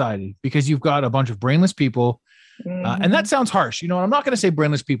split society because you've got a bunch of brainless people, and that sounds harsh. You know, I'm not going to say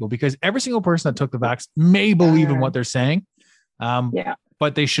brainless people because every single person that took the vax may believe in what they're saying.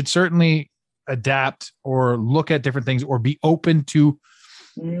 But they should certainly adapt or look at different things or be open to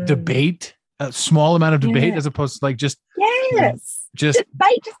debate, a small amount of debate as opposed to like just debate, just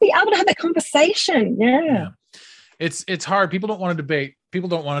be able to have that conversation. It's hard. People don't want to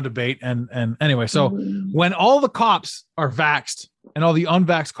debate. And anyway, so when all the cops are vaxxed and all the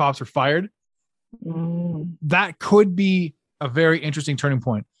unvaxxed cops are fired, that could be a very interesting turning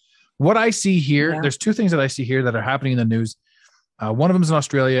point. What I see here, there's two things that I see here that are happening in the news. One of them is in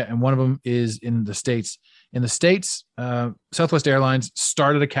Australia and one of them is in the States. In the States, Southwest Airlines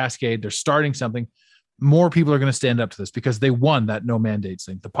started a cascade. They're starting something. More people are going to stand up to this because they won that no mandates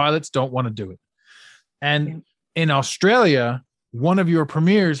thing. The pilots don't want to do it. And in Australia, one of your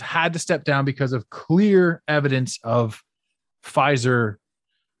premiers had to step down because of clear evidence of Pfizer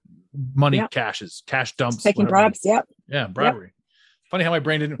money cash dumps. Taking bribes, Yeah, bribery. Funny how my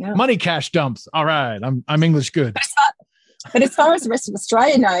brain didn't. Money cash dumps. All right, I'm English good. But as far as the rest of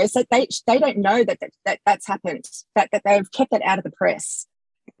Australia knows, that they don't know that's happened, that they've kept that out of the press.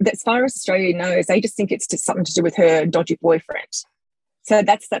 But as far as Australia knows, they just think it's just something to do with her dodgy boyfriend. So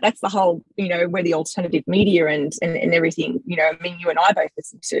that's the whole, you know, where the alternative media and everything, you know, I mean, you and I both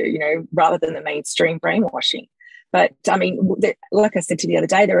listen to, you know, rather than the mainstream brainwashing. But I mean, like I said to you the other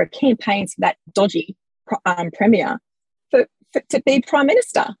day, there are campaigns for that dodgy premier to be prime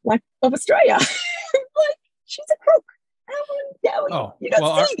minister, like, of Australia. Like, she's a crook. You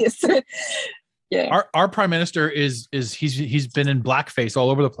don't see this. Our prime minister is he's been in blackface all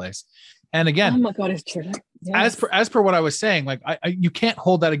over the place, And again, Oh my God, it's true. as per what I was saying, like you can't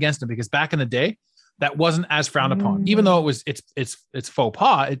hold that against him, because back in the day, that wasn't as frowned upon, even though it's faux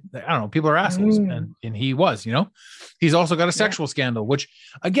pas. I don't know. People are assholes, and he was. He's also got a sexual scandal, which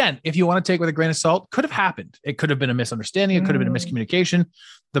again, if you want to take with a grain of salt, could have happened. It could have been a misunderstanding. It could have been a miscommunication.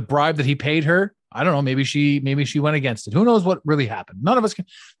 The bribe that he paid her, I don't know. Maybe she went against it. Who knows what really happened? None of us can.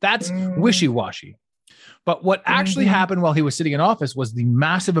 That's wishy-washy. But what actually happened while he was sitting in office was the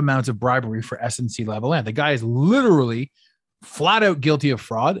massive amounts of bribery for SNC level land. The guy is literally flat out guilty of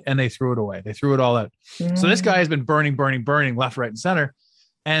fraud, and they threw it away. They threw it all out. So this guy has been burning left, right, and center.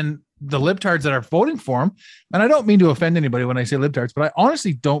 And the libtards that are voting for him, and I don't mean to offend anybody when I say libtards, but I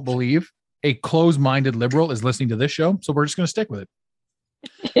honestly don't believe a closed-minded liberal is listening to this show. So we're just going to stick with it.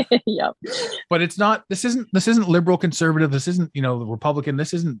 Yep. But it's not, this isn't liberal conservative. This isn't, Republican.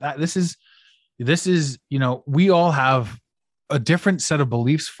 This isn't that. This is, we all have a different set of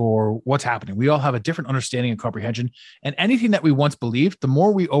beliefs for what's happening. We all have a different understanding and comprehension, and anything that we once believed, the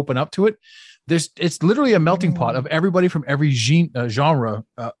more we open up to it, it's literally a melting pot of everybody from every genre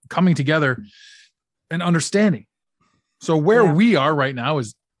coming together and understanding. So where we are right now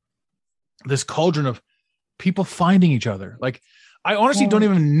is this cauldron of people finding each other. Like, I honestly don't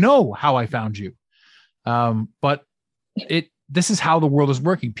even know how I found you. But this is how the world is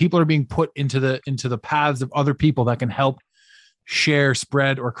working. People are being put into the paths of other people that can help share,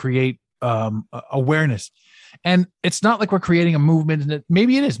 spread, or create awareness. And it's not like we're creating a movement, and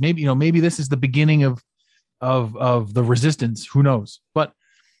maybe it is. Maybe this is the beginning of the resistance. Who knows? But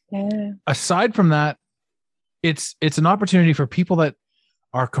aside from that, it's an opportunity for people that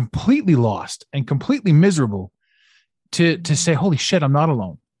are completely lost and completely miserable to say, holy shit, I'm not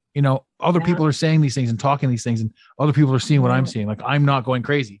alone. Other people are saying these things and talking these things, and other people are seeing what I'm seeing. Like, I'm not going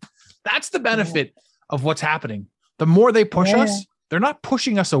crazy. That's the benefit of what's happening. The more they push us, they're not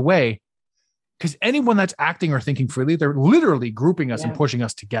pushing us away, because anyone that's acting or thinking freely, they're literally grouping us and pushing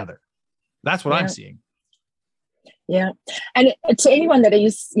us together. That's what I'm seeing. Yeah. And to anyone that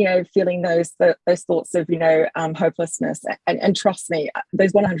is, feeling those thoughts of, hopelessness, and trust me,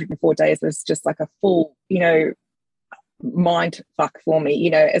 those 104 days was just like a full, mind fuck for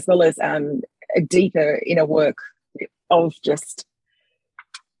me, as well as a deeper inner work of just,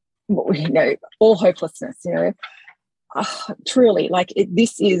 all hopelessness, truly, like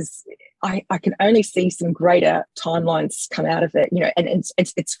this is, I can only see some greater timelines come out of it, and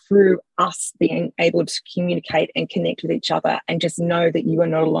it's through us being able to communicate and connect with each other, and just know that you are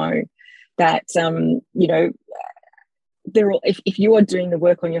not alone, that, if you are doing the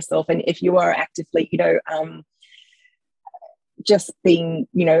work on yourself, and if you are actively, just being,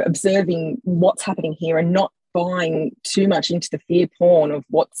 observing what's happening here, and not buying too much into the fear porn of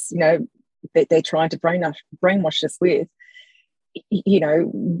what's, that they're trying to brainwash us with,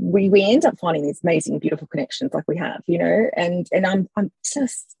 we end up finding these amazing, beautiful connections like we have, and I'm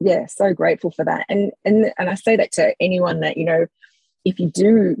just, so grateful for that. And I say that to anyone that, if you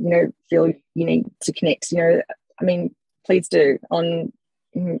do, feel you need to connect, please do on,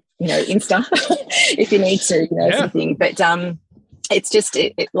 Insta, if you need to, something, but, it's just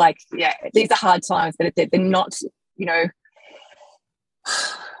these are hard times, but they're not,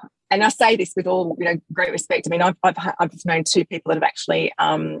 and I say this with all, great respect. I mean, I've known two people that have actually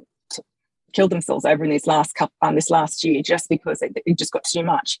killed themselves over in this last year, just because it just got too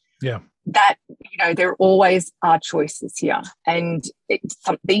much. Yeah. That, there always are choices here, and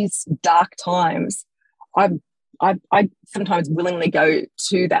these dark times, I sometimes willingly go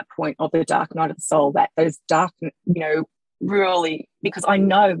to that point of the dark night of the soul, that those dark, really, because I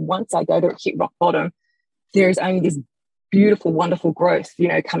know once I go to hit rock bottom, there is only this beautiful, wonderful growth,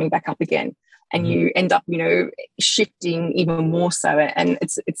 coming back up again, and you end up, shifting even more so. And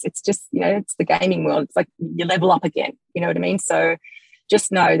it's just, it's the gaming world. It's like you level up again. You know what I mean? So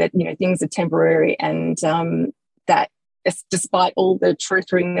just know that, things are temporary, and that it's, despite all the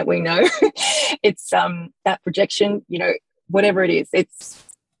truthing that we know, it's that projection, whatever it is,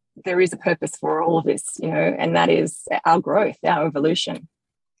 there is a purpose for all of this, and that is our growth, our evolution.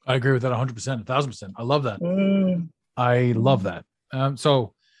 I agree with that 100%, 1,000%. I love that. I love that.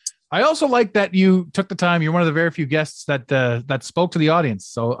 So I also like that you took the time. You're one of the very few guests that spoke to the audience.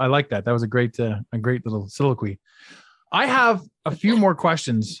 So I like that. That was a great little soliloquy. I have a few more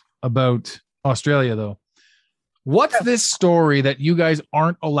questions about Australia, though. What's this story that you guys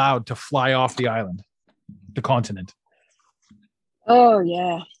aren't allowed to fly off the island, the continent? Oh,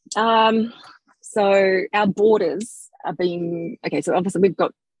 yeah. So our borders are being, so obviously we've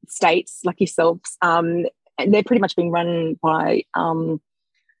got states like yourselves, and they're pretty much being run by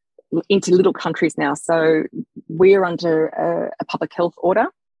into little countries now. So we're under a public health order.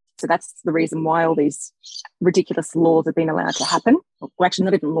 So that's the reason why all these ridiculous laws have been allowed to happen. Well, actually,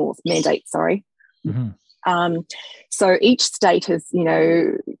 not even laws, mandates, sorry. So each state has,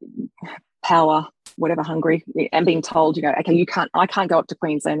 power, whatever, hungry, and being told, okay, I can't go up to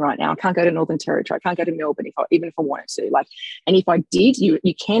Queensland right now. I can't go to Northern Territory. I can't go to Melbourne even if I wanted to. And if I did, you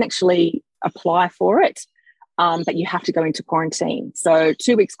can actually apply for it, but you have to go into quarantine. So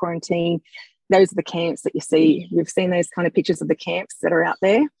 2 weeks quarantine. Those are the camps that you see. We've seen those kind of pictures of the camps that are out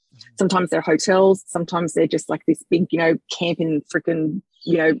there. Sometimes they're hotels. Sometimes they're just like this big, camp in freaking,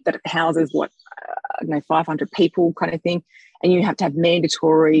 that houses 500 people kind of thing. And you have to have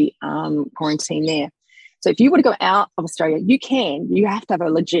mandatory quarantine there. So if you want to go out of Australia, you can. You have to have a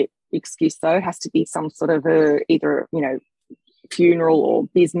legit excuse, though. It has to be some sort of either, funeral or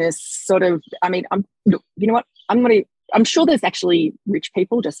business sort of. I mean, you know what? I'm sure there's actually rich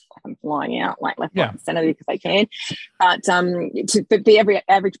people just fucking flying out like left, right, and centre because they can. But for the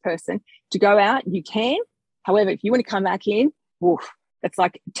average person to go out, you can. However, if you want to come back in, it's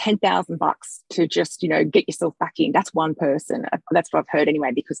like $10,000 to just, get yourself back in. That's one person. That's what I've heard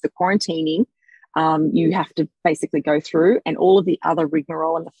anyway, because the quarantining, you have to basically go through, and all of the other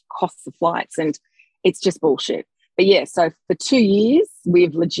rigmarole and the costs of flights, and it's just bullshit. But yeah, so for 2 years,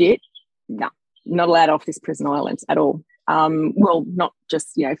 we've legit, not allowed off this prison island at all. Well, not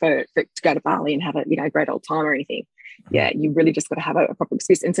just, for to go to Bali and have a, great old time or anything. Yeah, you really just got to have a proper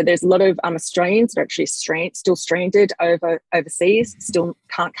excuse. And so there's a lot of Australians that are actually still stranded overseas, still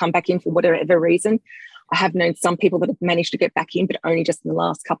can't come back in for whatever reason. I have known some people that have managed to get back in, but only just in the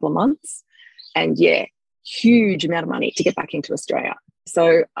last couple of months. And yeah, huge amount of money to get back into Australia.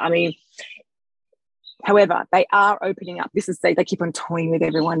 So, I mean, however, they are opening up. They keep on toying with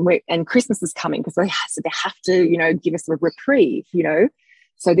everyone. And Christmas is coming because they have to, give us a reprieve,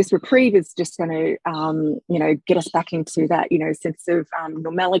 So this reprieve is just going to, get us back into that, sense of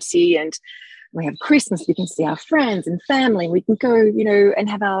normality. And we have Christmas. We can see our friends and family. We can go, and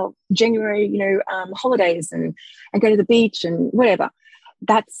have our January, holidays and go to the beach and whatever.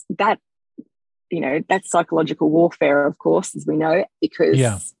 That's psychological warfare, of course, as we know,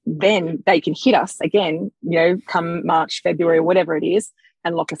 because then they can hit us again, come March, February, whatever it is,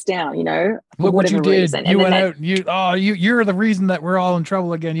 and lock us down, Look what you did. Reason. You went out. You're the reason that we're all in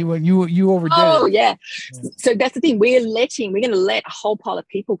trouble again. You overdid it. Oh yeah. So that's the thing. We're going to let a whole pile of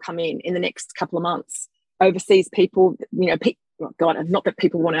people come in the next couple of months. Overseas people, God, not that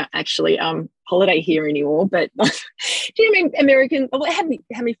people want to actually holiday here anymore, but do you mean American? How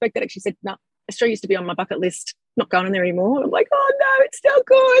many folk that actually said no? Australia used to be on my bucket list, not going there anymore. I'm like, oh no, it's still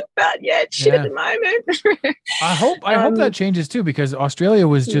good, but yeah, it's shit at the moment. I hope that changes too, because Australia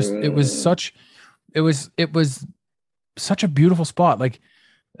was just it was such a beautiful spot. Like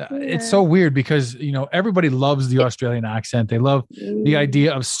it's so weird because everybody loves the Australian accent. They love the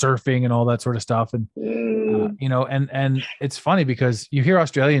idea of surfing and all that sort of stuff, and and it's funny because you hear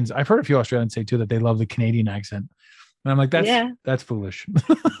Australians. I've heard a few Australians say too that they love the Canadian accent. And I'm like, that's foolish.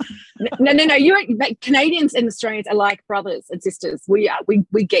 No. Canadians and Australians are like brothers and sisters. We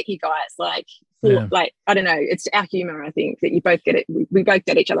get you guys. Like I don't know. It's our humor. I think that you both get it. We both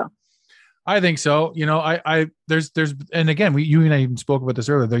get each other. I think so. There's and again, you and I even spoke about this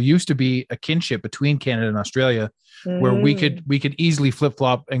earlier. There used to be a kinship between Canada and Australia, where we could easily flip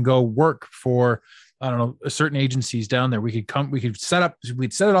flop and go work for, I don't know, certain agencies down there. We'd set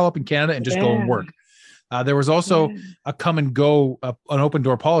it all up in Canada and just go and work. There was also a come and go, an open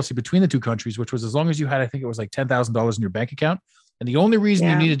door policy between the two countries, which was as long as you had, I think it was like $10,000 in your bank account. And the only reason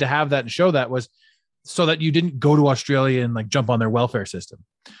you needed to have that and show that was so that you didn't go to Australia and like jump on their welfare system.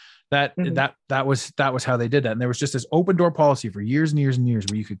 That was how they did that. And there was just this open door policy for years and years and years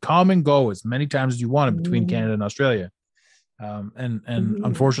where you could come and go as many times as you wanted between Canada and Australia. And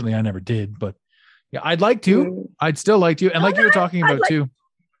unfortunately I never did, but yeah, I'd still like to. And like you were talking about too.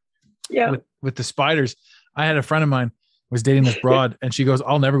 Yeah. With the spiders, I had a friend of mine was dating this broad, and she goes,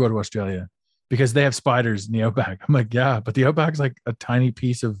 "I'll never go to Australia because they have spiders in the outback." I'm like, "Yeah, but the outback's like a tiny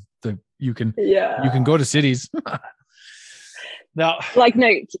piece of you can go to cities." Now, I'm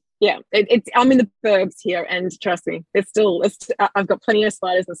in the burbs here, and trust me, I've got plenty of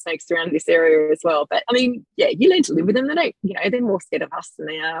spiders and snakes around this area as well. But I mean, yeah, you learn to live with them. They don't, they're more scared of us than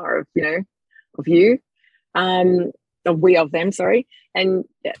they are of you. Of we of them, sorry. And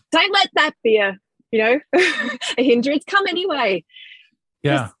don't let that be a hindrance. Come anyway.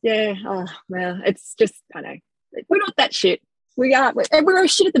 Yeah. Oh well, it's just, I know, we're not that shit. We're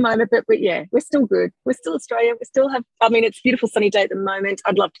shit at the moment, but we're still good. We're still Australia. We still have, it's a beautiful sunny day at the moment.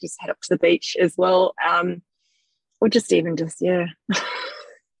 I'd love to just head up to the beach as well. Or just anything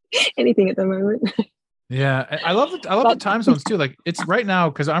at the moment. Yeah, I love the time zones too. Like it's right now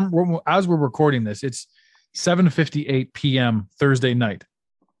because as we're recording this, it's 7:58 p.m. Thursday night.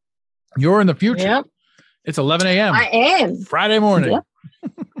 You're in the future. Yep. It's 11 a.m. I am. Friday morning.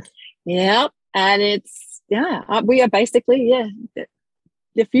 Yep. Yep. And we are basically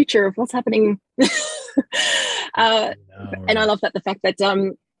the future of what's happening. And I love that the fact that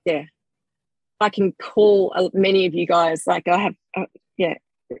I can call many of you guys. Like I have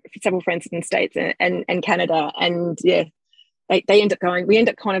several friends in the States and Canada, and they end up going. We end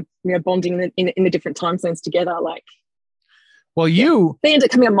up kind of bonding in the different time zones together. Like, well, they end up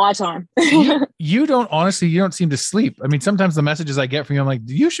coming on my time. you don't seem to sleep. I mean, sometimes the messages I get from you, I'm like,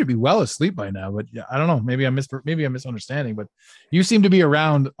 you should be well asleep by now. But I don't know. Maybe I'm misunderstanding. But you seem to be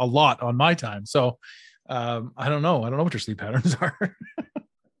around a lot on my time. So I don't know. I don't know what your sleep patterns are.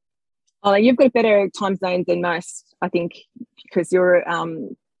 Oh, you've got a better time zone than most, I think, because you're I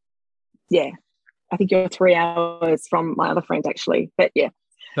think you're 3 hours from my other friend actually. But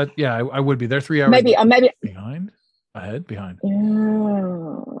I would be. They're 3 hours maybe behind. Behind.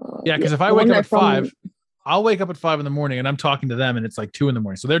 Yeah, because if I wake up at 5, I'll wake up at 5 in the morning and I'm talking to them and it's like 2 in the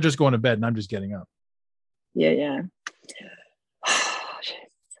morning. So they're just going to bed and I'm just getting up. Yeah.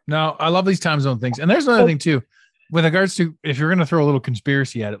 Now, I love these time zone things. And there's another thing too, with regards to if you're going to throw a little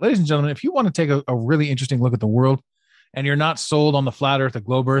conspiracy at it, ladies and gentlemen, if you want to take a really interesting look at the world and you're not sold on the flat earth, the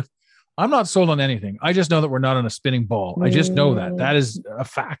globe earth, I'm not sold on anything. I just know that we're not on a spinning ball. I just know that. That is a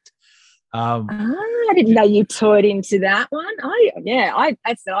fact. I didn't know you toured into that one.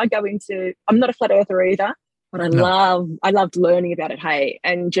 I go into. I'm not a flat earther either, but I loved learning about it. Hey,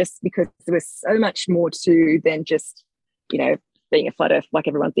 and just because there was so much more to than just being a flat earth like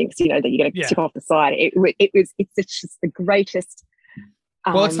everyone thinks. That you're going to tip off the side. It's just the greatest.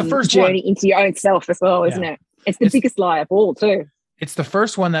 It's the first journey into your own self as well, isn't it? It's the biggest lie of all too. It's the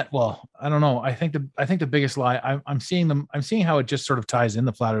first one that, I don't know. I think the biggest lie I'm seeing how it just sort of ties in.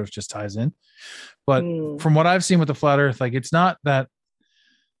 The flat earth just ties in. But from what I've seen with the flat earth, like, it's not that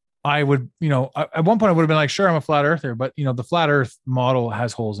I would, at one point I would have been like, sure, I'm a flat earther, but the flat earth model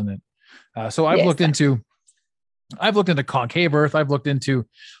has holes in it. So I've looked into concave earth. I've looked into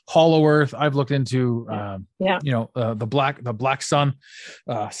hollow earth. I've looked into, the black sun,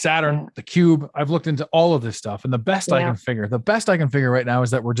 Saturn, the cube. I've looked into all of this stuff. And the best I can figure right now is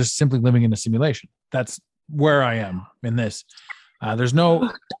that we're just simply living in a simulation. That's where I am in this. There's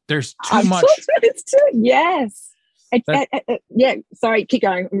too much. Yes. Sorry, keep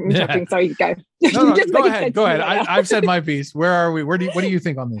going. I'm interrupting. Sorry, go. No, go ahead. I've said my piece. Where are we? What do you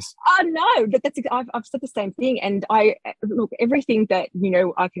think on this? No, but I've said the same thing. And I look, everything that,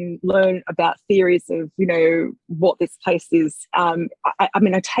 I can learn about theories of, what this place is. I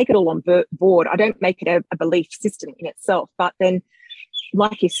take it all on board. I don't make it a belief system in itself, but then,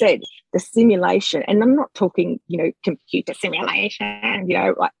 like you said, the simulation, and I'm not talking, computer simulation,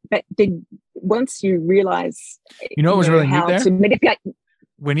 but then once you realize, it was really neat there to manipulate.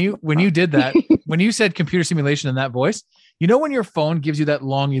 When you did that, when you said computer simulation in that voice, when your phone gives you that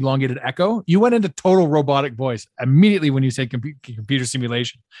long elongated echo, you went into total robotic voice immediately when you said computer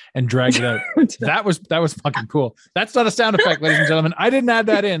simulation and dragged it out. that was fucking cool. That's not a sound effect, ladies and gentlemen. I didn't add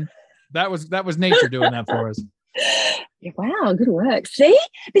that in. That was nature doing that for us. Wow, good work. See,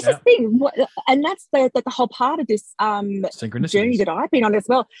 this is the thing, and that's the whole part of this journey that I've been on as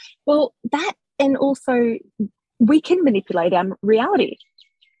well. Well, that, and also we can manipulate our reality,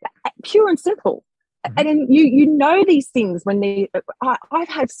 pure and simple. Mm-hmm. And then you these things when I've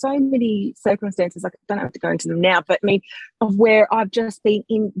had so many circumstances. I don't have to go into them now, but of where I've just been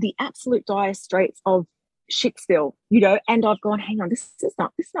in the absolute dire straits of shit still, and I've gone, hang on, this is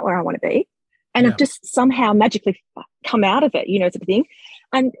not where I want to be. And I've just somehow magically come out of it, sort of thing.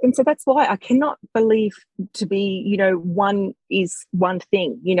 And so that's why I cannot believe to be, one is one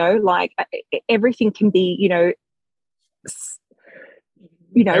thing, like everything can be,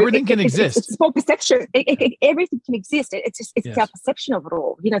 everything can exist. It's more perception. Everything can exist. It's our perception of it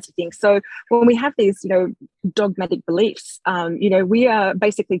all, sort of thing. So when we have these, dogmatic beliefs, we are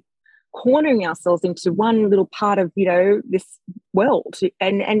basically cornering ourselves into one little part of, this world.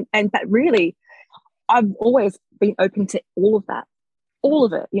 And that really, I've always been open to all of that, all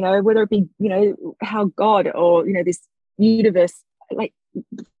of it, whether it be, how God or, this universe, like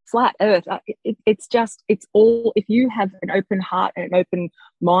flat earth, it's all, if you have an open heart and an open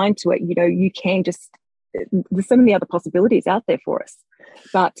mind to it, you can just, there's so many other possibilities out there for us,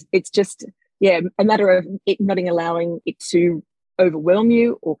 but it's just, a matter of it not allowing it to overwhelm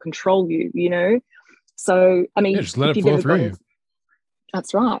you or control you, So, just let it flow through you.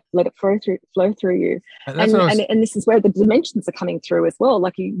 That's right. Let it flow through you. That's And this is where the dimensions are coming through as well.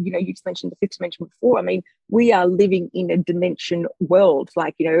 Like you just mentioned the fifth dimension before. I mean, we are living in a dimension world,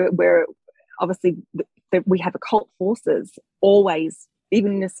 like, where obviously we have occult forces always,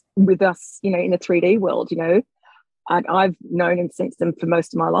 even with us, in a 3D world, I've known and sensed them for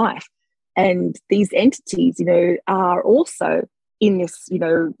most of my life. And these entities, are also in this,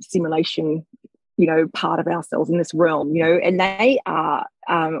 simulation, part of ourselves in this realm, and they are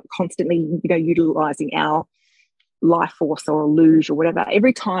constantly, utilizing our life force or illuge or whatever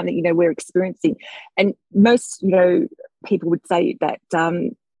every time that, we're experiencing. And most, people would say that,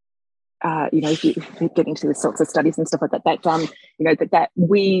 if you get into the sorts of studies and stuff like that, that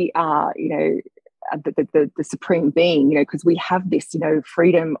we are, the supreme being, because we have this,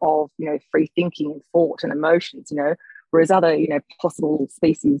 freedom of, free thinking and thought and emotions, whereas other, possible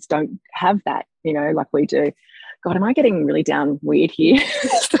species don't have that, like we do. God, am I getting really down weird here?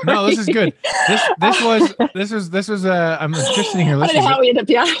 No, this is good. This was I'm just sitting here listening. I don't know how we end up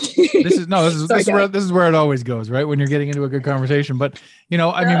here. This is where it always goes, right? When you're getting into a good conversation. But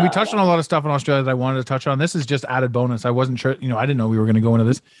I mean, we touched on a lot of stuff in Australia that I wanted to touch on. This is just added bonus. I wasn't sure, I didn't know we were going to go into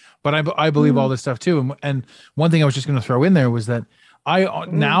this, but I believe all this stuff too. And one thing I was just going to throw in there was that I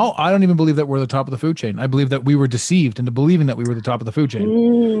don't even believe that we're the top of the food chain. I believe that we were deceived into believing that we were the top of the food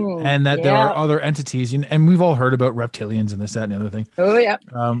chain, and that there are other entities, and we've all heard about reptilians and this, that, and the other thing. Oh yeah,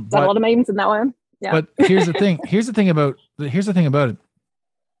 but a lot of memes in that one. Yeah. But here's the thing. Here's the thing about it.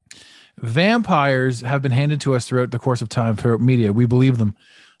 Vampires have been handed to us throughout the course of time throughout media. We believe them,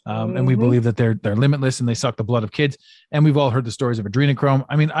 and we believe that they're limitless and they suck the blood of kids. And we've all heard the stories of adrenochrome.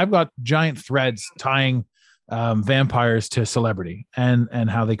 I mean, I've got giant threads tying vampires to celebrity and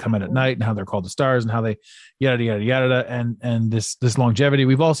how they come in at night and how they're called the stars and how they yada yada yada and this longevity.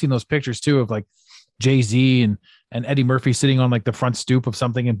 We've all seen those pictures too of like Jay-Z and Eddie Murphy sitting on like the front stoop of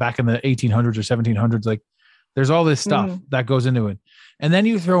something and back in the 1800s or 1700s. Like there's all this stuff that goes into it. And then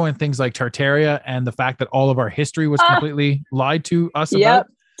you throw in things like Tartaria and the fact that all of our history was completely lied to us about.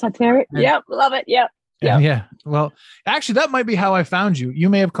 Tartaria. Yep. Love it. Yep. Yeah. Well, actually, that might be how I found you. You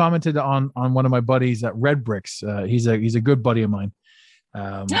may have commented on one of my buddies at Red Bricks. He's a good buddy of mine.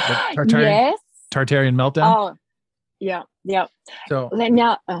 Tartarian Meltdown. Oh, yeah. So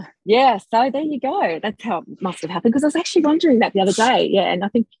now, So there you go. That's how it must have happened, because I was actually wondering that the other day. Yeah, and I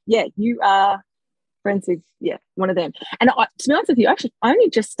think you are friends with one of them. And to be honest with you, actually, I only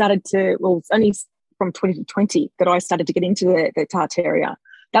just started to. Well, it's only from 2020 that I started to get into the Tartaria.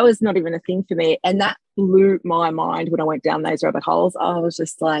 That was not even a thing for me. And that blew my mind when I went down those rabbit holes. I was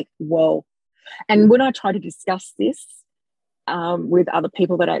just like, whoa. And when I try to discuss this with other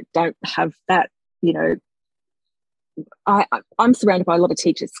people that I don't have that, I'm surrounded by a lot of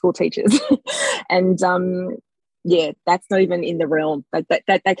teachers, school teachers. And that's not even in the realm.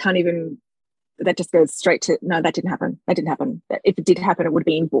 They can't even, that just goes straight to, no, that didn't happen. That didn't happen. If it did happen, it would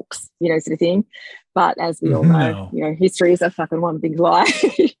be in books, sort of thing. But as we all know, history is a fucking one big lie.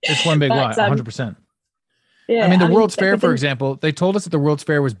 It's one big lie, 100%. Yeah, I mean, the World's Fair, for example, they told us that the World's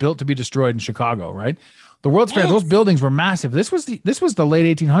Fair was built to be destroyed in Chicago, right? The World's Fair, those buildings were massive. This was the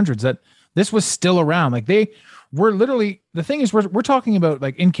late 1800s that this was still around. Like they were literally, the thing is, we're talking about,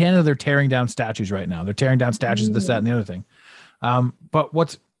 like in Canada, they're tearing down statues right now. They're tearing down statues of this, that, and the other thing. But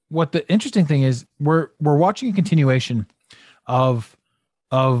what the interesting thing is, we're watching a continuation of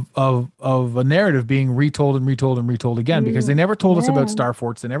a narrative being retold and retold and retold again, because they never told us about Star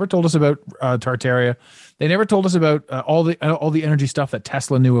Forts. They never told us about Tartaria. They never told us about all the energy stuff that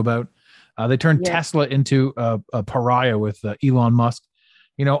Tesla knew about. They turned Tesla into a pariah with Elon Musk.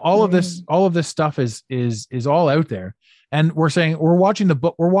 All of this stuff is all out there, and we're saying we're watching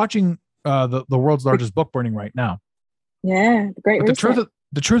the world's largest book burning right now. Yeah, the Great Reset.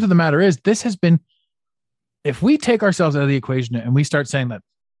 The truth of the matter is, this has been, if we take ourselves out of the equation and we start saying that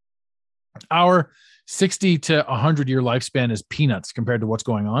our 60 to 100 year lifespan is peanuts compared to what's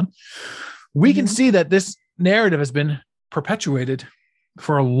going on, we can see that this narrative has been perpetuated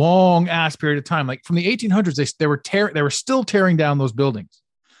for a long ass period of time. Like from the 1800s, they were still tearing down those buildings.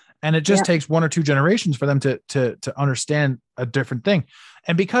 And it just takes one or two generations for them to understand a different thing.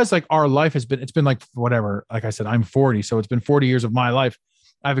 And because like our life it's been like whatever, like I said, I'm 40. So it's been 40 years of my life.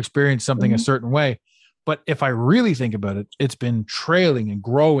 I've experienced something a certain way. But if I really think about it, it's been trailing and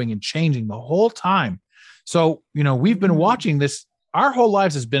growing and changing the whole time. So, we've been watching this. Our whole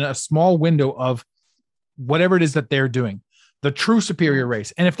lives has been a small window of whatever it is that they're doing, the true superior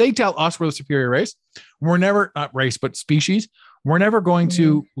race. And if they tell us we're the superior race, we're never, not race, but species, we're never going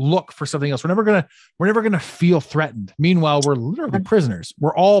to look for something else. We're never going to feel threatened. Meanwhile, we're literally prisoners.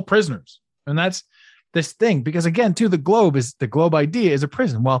 We're all prisoners. And that's this thing, because again, too, the globe idea is a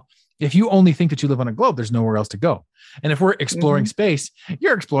prison. Well, if you only think that you live on a globe, there's nowhere else to go. And if we're exploring space,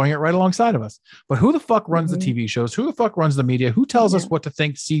 you're exploring it right alongside of us. But who the fuck runs the TV shows? Who the fuck runs the media? Who tells us what to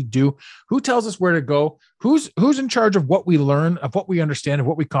think, see, do? Who tells us where to go? Who's in charge of what we learn, of what we understand, of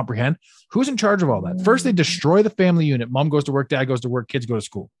what we comprehend? Who's in charge of all that? First, they destroy the family unit. Mom goes to work, dad goes to work, kids go to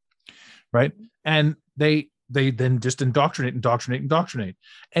school, right? And they then just indoctrinate.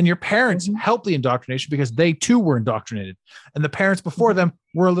 And your parents help the indoctrination because they too were indoctrinated. And the parents before them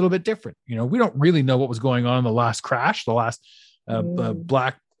were a little bit different. You know, we don't really know what was going on in the last crash, the last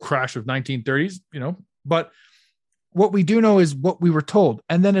black crash of 1930s, you know, but what we do know is what we were told.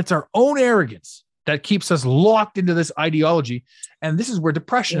 And then it's our own arrogance that keeps us locked into this ideology. And this is where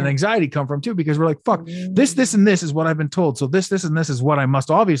depression and anxiety come from too, because we're like, fuck, this, and this is what I've been told. So this, and this is what I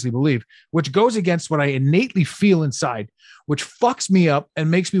must obviously believe, which goes against what I innately feel inside, which fucks me up and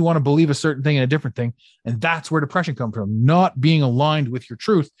makes me want to believe a certain thing and a different thing. And that's where depression comes from, not being aligned with your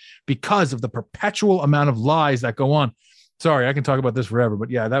truth because of the perpetual amount of lies that go on. Sorry, I can talk about this forever, but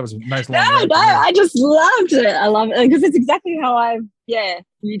yeah, that was a nice long rant. No, I just loved it. I love it because it's exactly how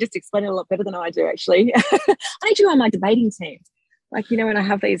you just explain it a lot better than I do, actually. I need you on my debating team. Like, you know, when I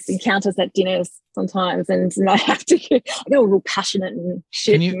have these encounters at dinners sometimes and I have to get all real passionate and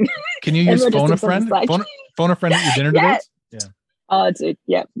shit. Can you use phone a friend? Like, phone a friend at your dinner debates? Yeah. Oh, dude,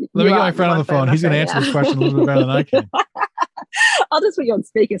 yeah. Let me get my friend on the phone. He's going to answer this question a little bit better than I can. I'll just put you on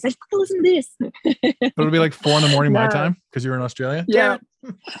speaker and say, fucking listen to this. But it'll be like 4 a.m. my time because you're in Australia. Yeah.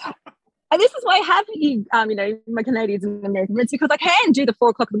 And this is why I have you, you know, my Canadians and American friends, because I can do the 4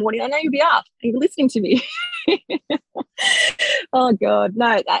 o'clock in the morning. I know you'll be up and you're listening to me. Oh God,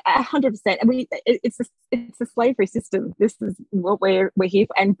 no, 100%. And it's a slavery system. This is what we're here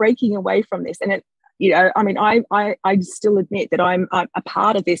for, and breaking away from this. And it, you know, I mean, I still admit that I'm a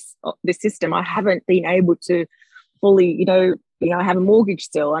part of this system. I haven't been able to fully, you know, I have a mortgage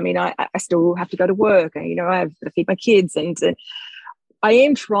still. I mean, I still have to go to work, and, you know, I have to feed my kids, and I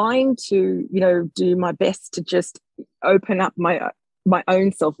am trying to, you know, do my best to just open up my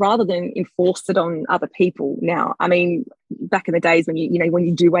own self rather than enforce it on other people. Now, I mean, back in the days when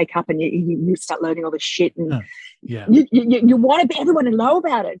you do wake up and you start learning all this shit, and you want everyone to know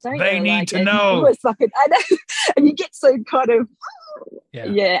about it, don't you? They need to know. And you get so kind of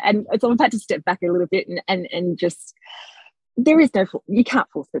and so I've had to step back a little bit and just, there is you can't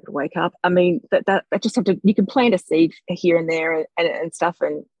force people to wake up. I mean, that just have to, you can plant a seed here and there and stuff,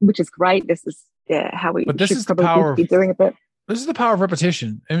 and which is great. This is how we. But this is the power be doing it. But this is the power of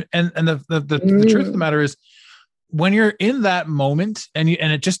repetition, and the truth of the matter is, when you're in that moment and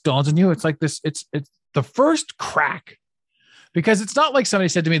it just dawns on you, it's like this. It's the first crack, because it's not like somebody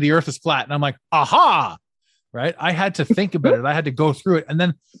said to me the Earth is flat, and I'm like, aha, right? I had to think about it. I had to go through it, and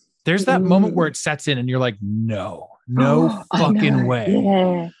then there's that moment where it sets in, and you're like, no fucking way.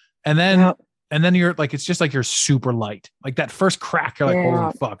 Yeah. And then you're like, it's just like you're super light. Like that first crack, you're like,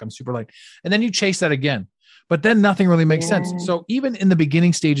 holy fuck, I'm super light. And then you chase that again, but then nothing really makes sense. So even in the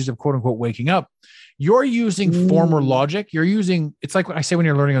beginning stages of quote unquote waking up, you're using former logic. It's like what I say when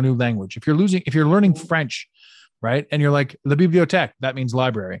you're learning a new language. If you're learning French, right? And you're like, the bibliothèque, that means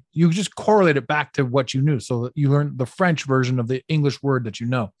library. You just correlate it back to what you knew. So that you learn the French version of the English word that you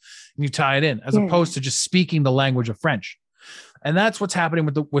know, and you tie it in, as opposed to just speaking the language of French. And that's what's happening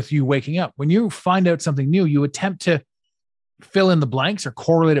with you waking up. When you find out something new, you attempt to fill in the blanks or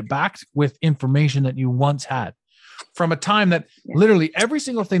correlate it back with information that you once had from a time that literally every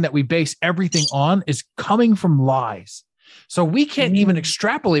single thing that we base everything on is coming from lies. So we can't even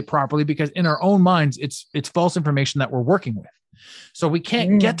extrapolate properly because in our own minds, it's false information that we're working with. So we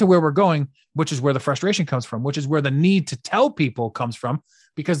can't get to where we're going, which is where the frustration comes from, which is where the need to tell people comes from,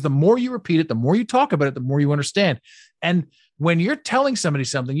 because the more you repeat it, the more you talk about it, the more you understand. And when you're telling somebody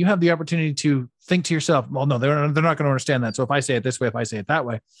something, you have the opportunity to think to yourself, well, no, they're not going to understand that. So if I say it this way, if I say it that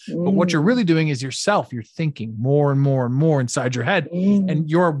way, but what you're really doing is yourself, you're thinking more and more and more inside your head, and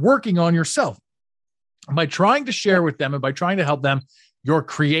you're working on yourself. By trying to share with them and by trying to help them, you're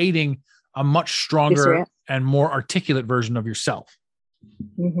creating a much stronger and more articulate version of yourself.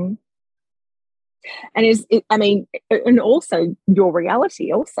 Mm-hmm. And and also your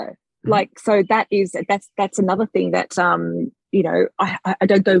reality also. Like, so that's another thing that, you know, I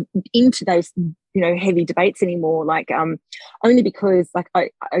don't go into those, you know, heavy debates anymore, like, only because like I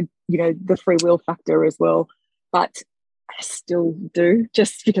you know, the free will factor as well, but I still do,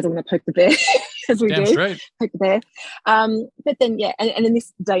 just because I want to poke the bear, as we do, poke the bear. But then, and in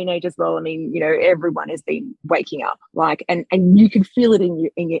this day and age as well, I mean, you know, everyone has been waking up, like, and you can feel it in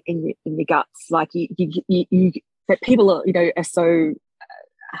your guts, like you that people are, you know, are so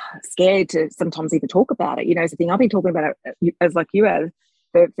scared to sometimes even talk about it. It's the thing. I've been talking about it as like you have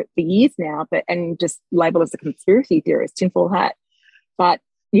for years now, and just labeled as a conspiracy theorist, tinfoil hat. But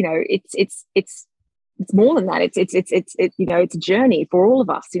it's more than that. It's a journey for all of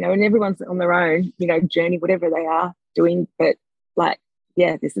us, and everyone's on their own, journey, whatever they are doing. But like,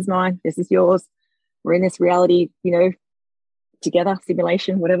 yeah, this is mine, this is yours. We're in this reality, together,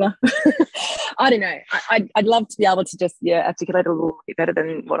 simulation, whatever. I don't know. I'd love to be able to just articulate a little bit better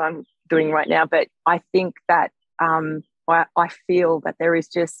than what I'm doing right now. But I think that I feel that there is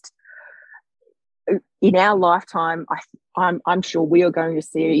just, in our lifetime, I'm sure we are going to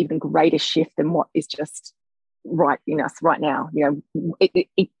see an even greater shift than what is just right in us right now.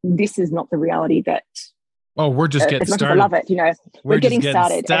 This is not the reality that. Oh, we're just getting started. I love it. We're getting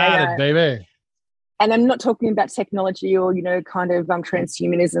started, baby. And I'm not talking about technology or kind of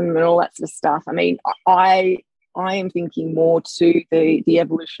transhumanism and all that sort of stuff. I mean, I am thinking more to the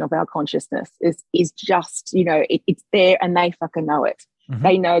evolution of our consciousness is just it's there, and they fucking know it. Mm-hmm.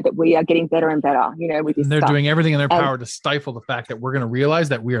 They know that we are getting better and better, with this and they're stuff. doing everything in their power to stifle the fact that we're going to realize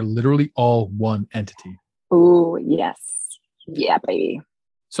that we are literally all one entity. Oh, yes. Yeah, baby.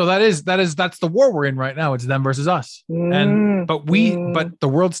 So that's the war we're in right now. It's them versus us. But the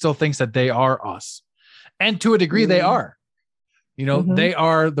world still thinks that they are us. And to a degree they are. They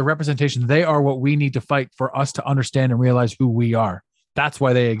are the representation. They are what we need to fight for us to understand and realize who we are. That's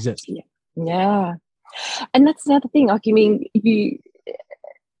why they exist. Yeah. And that's another thing. Like, I mean,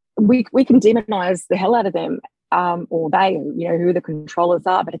 we can demonize the hell out of them, or they, who the controllers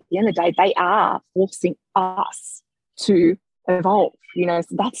are. But at the end of the day, they are forcing us to evolve. So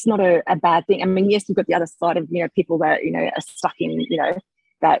that's not a bad thing. I mean, yes, you've got the other side of people that are stuck in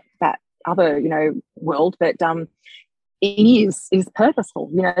that other world, but it is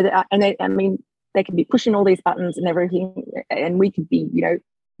purposeful. And they can be pushing all these buttons and everything, and we could be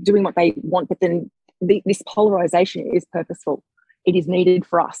doing what they want. But then this polarization is purposeful. It is needed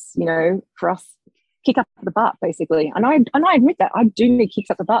for us, for us kick up the butt, basically. And I admit that I do need kicks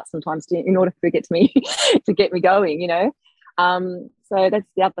up the butt sometimes in order to get me to get me going, So that's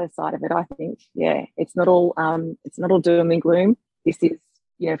the other side of it. I think, it's not all doom and gloom. This is,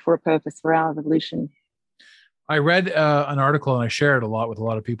 for a purpose, for our evolution. I read an article, and I share it a lot with a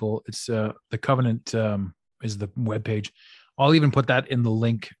lot of people. It's the Covenant is the webpage. I'll even put that in the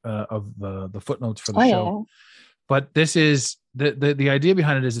link of the footnotes for the show. Yeah. But this is the idea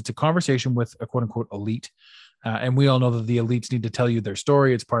behind it is it's a conversation with a quote unquote elite. And we all know that the elites need to tell you their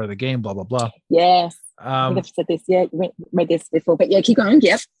story. It's part of the game, blah, blah, blah. Yes. I think I've said this. Yeah, read this before, but yeah, keep going.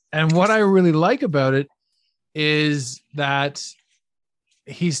 Yep. And what I really like about it is that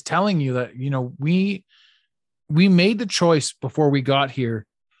he's telling you that, we made the choice before we got here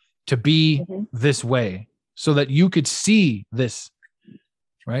to be this way so that you could see this,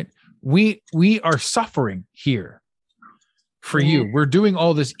 right? We are suffering here for you. We're doing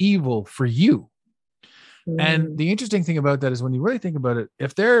all this evil for you. And the interesting thing about that is when you really think about it,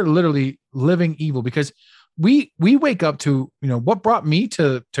 if they're literally living evil, because we wake up to, what brought me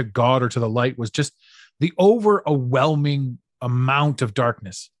to God or to the light was just the overwhelming amount of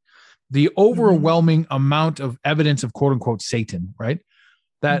darkness, the overwhelming amount of evidence of quote unquote Satan, right?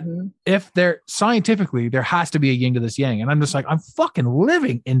 That if they're scientifically, there has to be a yin to this yang. And I'm just like, I'm fucking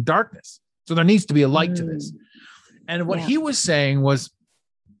living in darkness. So there needs to be a light to this. And what he was saying was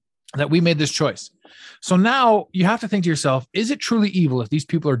that we made this choice. So now you have to think to yourself, is it truly evil if these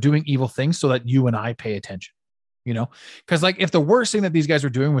people are doing evil things so that you and I pay attention? Because like if the worst thing that these guys are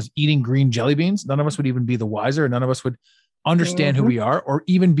doing was eating green jelly beans, none of us would even be the wiser. None of us would understand who we are or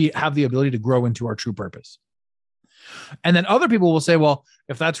even have the ability to grow into our true purpose. And then other people will say, well,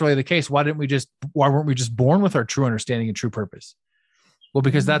 if that's really the case, why weren't we just born with our true understanding and true purpose? Well,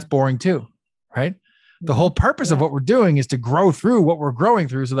 because that's boring too, right? The whole purpose of what we're doing is to grow through what we're growing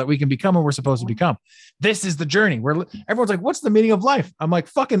through so that we can become what we're supposed to become. This is the journey where everyone's like, what's the meaning of life? I'm like,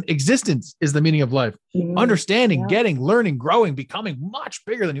 fucking existence is the meaning of life. Understanding, getting, learning, growing, becoming much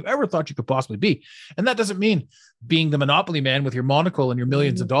bigger than you ever thought you could possibly be. And that doesn't mean being the monopoly man with your monocle and your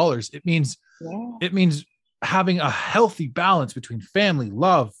millions of dollars. It means having a healthy balance between family,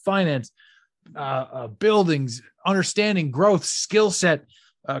 love, finance, buildings, understanding, growth, skill set,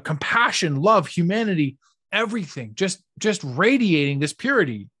 compassion, love, humanity, everything, just radiating this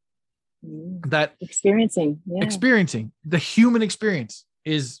purity that experiencing the human experience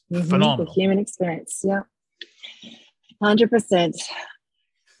is phenomenal. The human experience. 100%.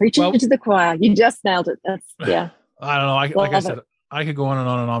 Preaching to the choir. You just nailed it. That's I don't know. Like I said, I could go on and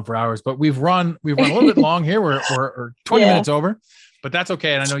on for hours, but we've run a little bit long here. We're 20 minutes over, but that's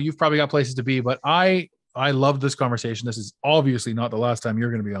okay. And I know you've probably got places to be, but I I love this conversation. This is obviously not the last time you're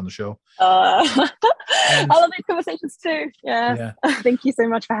going to be on the show. I love these conversations too. Yeah. Thank you so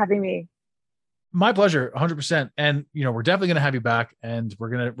much for having me. My pleasure, 100%. And we're definitely going to have you back, and we're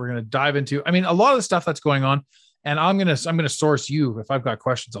gonna dive into. I mean, a lot of the stuff that's going on, and I'm gonna source you. If I've got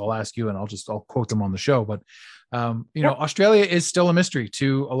questions, I'll ask you, and I'll quote them on the show. But Australia is still a mystery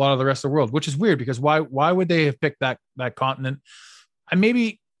to a lot of the rest of the world, which is weird because why would they have picked that continent? And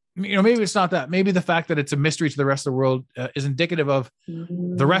maybe it's not that. Maybe the fact that it's a mystery to the rest of the world is indicative of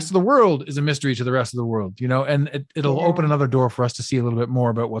the rest of the world is a mystery to the rest of the world. And it'll open another door for us to see a little bit more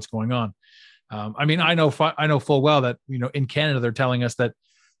about what's going on. I mean, I know full well that, in Canada, they're telling us that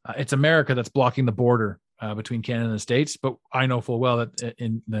it's America that's blocking the border between Canada and the States. But I know full well that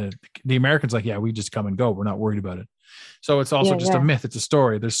in the Americans like, yeah, we just come and go. We're not worried about it. So it's also just a myth. It's a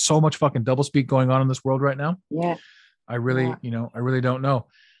story. There's so much fucking doublespeak going on in this world right now. Yeah. I really don't know.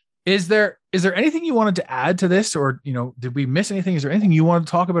 Is there anything you wanted to add to this, or, did we miss anything? Is there anything you want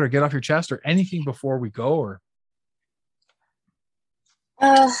to talk about or get off your chest, or anything before we go? Or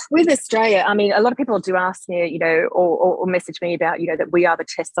with Australia, I mean, a lot of people do ask me, or message me about, that we are the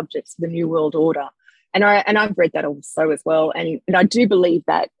test subjects for the New World Order. And I've read that also as well. And I do believe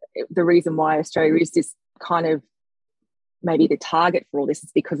that the reason why Australia is this kind of maybe the target for all this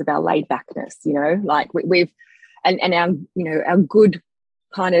is because of our laid backness, like we've, and our good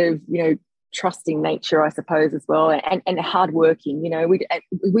kind of, trusting nature, I suppose, as well. And hardworking,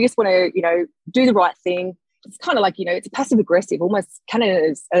 we just want to, do the right thing. It's kind of like, it's a passive aggressive, almost Canada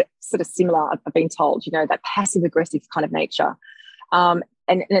is sort of similar, I've been told, that passive aggressive kind of nature. And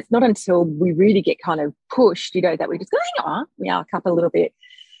it's not until we really get kind of pushed, that we just go, hang on, we arc up a little bit.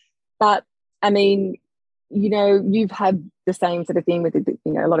 But I mean, you've had the same sort of thing with,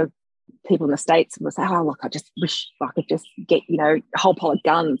 a lot of people in the States will say, oh, look, I just wish I could just get, a whole pile of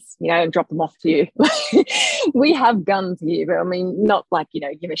guns, and drop them off to you. We have guns here, but I mean, not like,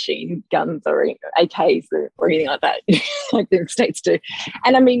 your machine guns or AKs or anything like that, like the States do.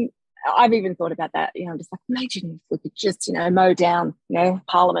 And I mean, I've even thought about that, I'm just like, imagine if we could just, mow down,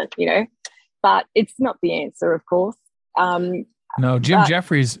 Parliament, but it's not the answer, of course. No, Jim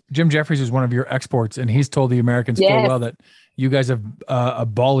Jeffries is one of your exports, and he's told the Americans full well that you guys have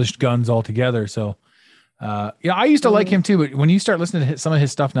abolished guns altogether. So, I used to like him too, but when you start listening to some of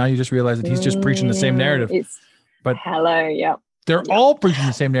his stuff now, you just realize that he's just preaching the same narrative. They're all preaching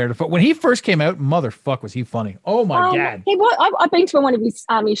the same narrative. But when he first came out, motherfuck, was he funny? Oh my God. I've been to one of his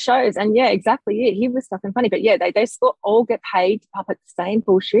shows, and yeah, exactly it. He was fucking funny. But yeah, they all get paid to puppet the same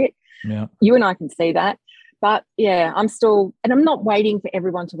bullshit. Yeah, you and I can see that. But yeah, I'm still, and I'm not waiting for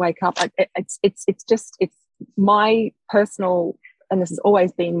everyone to wake up. It's my personal, and this has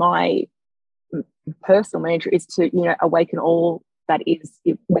always been my personal mantra, is to, awaken all that is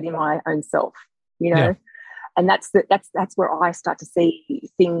within my own self, and that's where I start to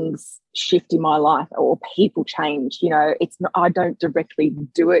see things shift in my life, or people change. It's not, I don't directly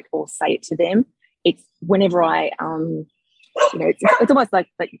do it or say it to them. It's whenever I, it's almost like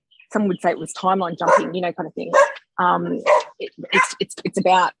some would say it was timeline jumping, kind of thing. It's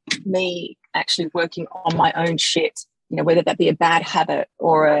about me actually working on my own shit, whether that be a bad habit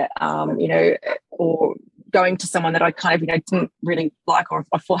or or going to someone that I kind of, didn't really like, or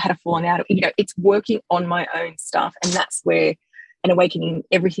I had a falling out. It's working on my own stuff, and that's where, and awakening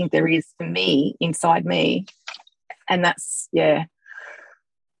everything there is for me inside me, and that's I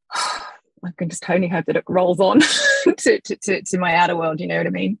can just only hope that it rolls on to my outer world. You know what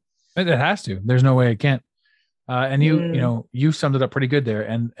I mean? It has to. There's no way it can't. And you summed it up pretty good there.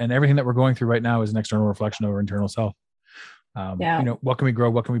 And everything that we're going through right now is an external reflection of our internal self. What can we grow?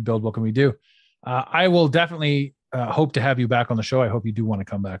 What can we build? What can we do? I will definitely hope to have you back on the show. I hope you do want to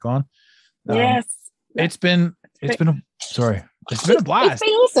come back on. Yes. It's been a blast. It's been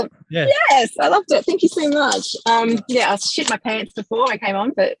awesome. Yeah. Yes, I loved it. Thank you so much. I shit my pants before I came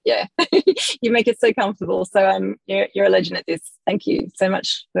on, but yeah, you make it so comfortable. So you're a legend at this. Thank you so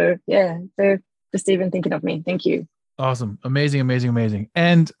much for just even thinking of me. Thank you. Awesome. Amazing.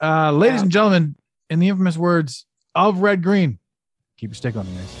 And ladies and gentlemen, in the infamous words of Red Green, keep your stick on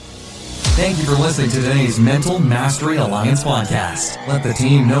me, guys. Thank you for listening to today's Mental Mastery Alliance podcast. Let the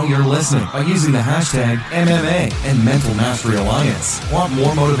team know you're listening by using the hashtag MMA and Mental Mastery Alliance. Want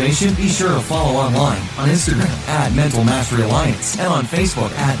more motivation? Be sure to follow online on Instagram at Mental Mastery Alliance and on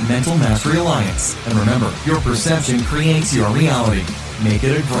Facebook at Mental Mastery Alliance. And remember, your perception creates your reality. Make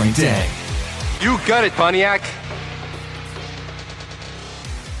it a great day. You got it, Pontiac.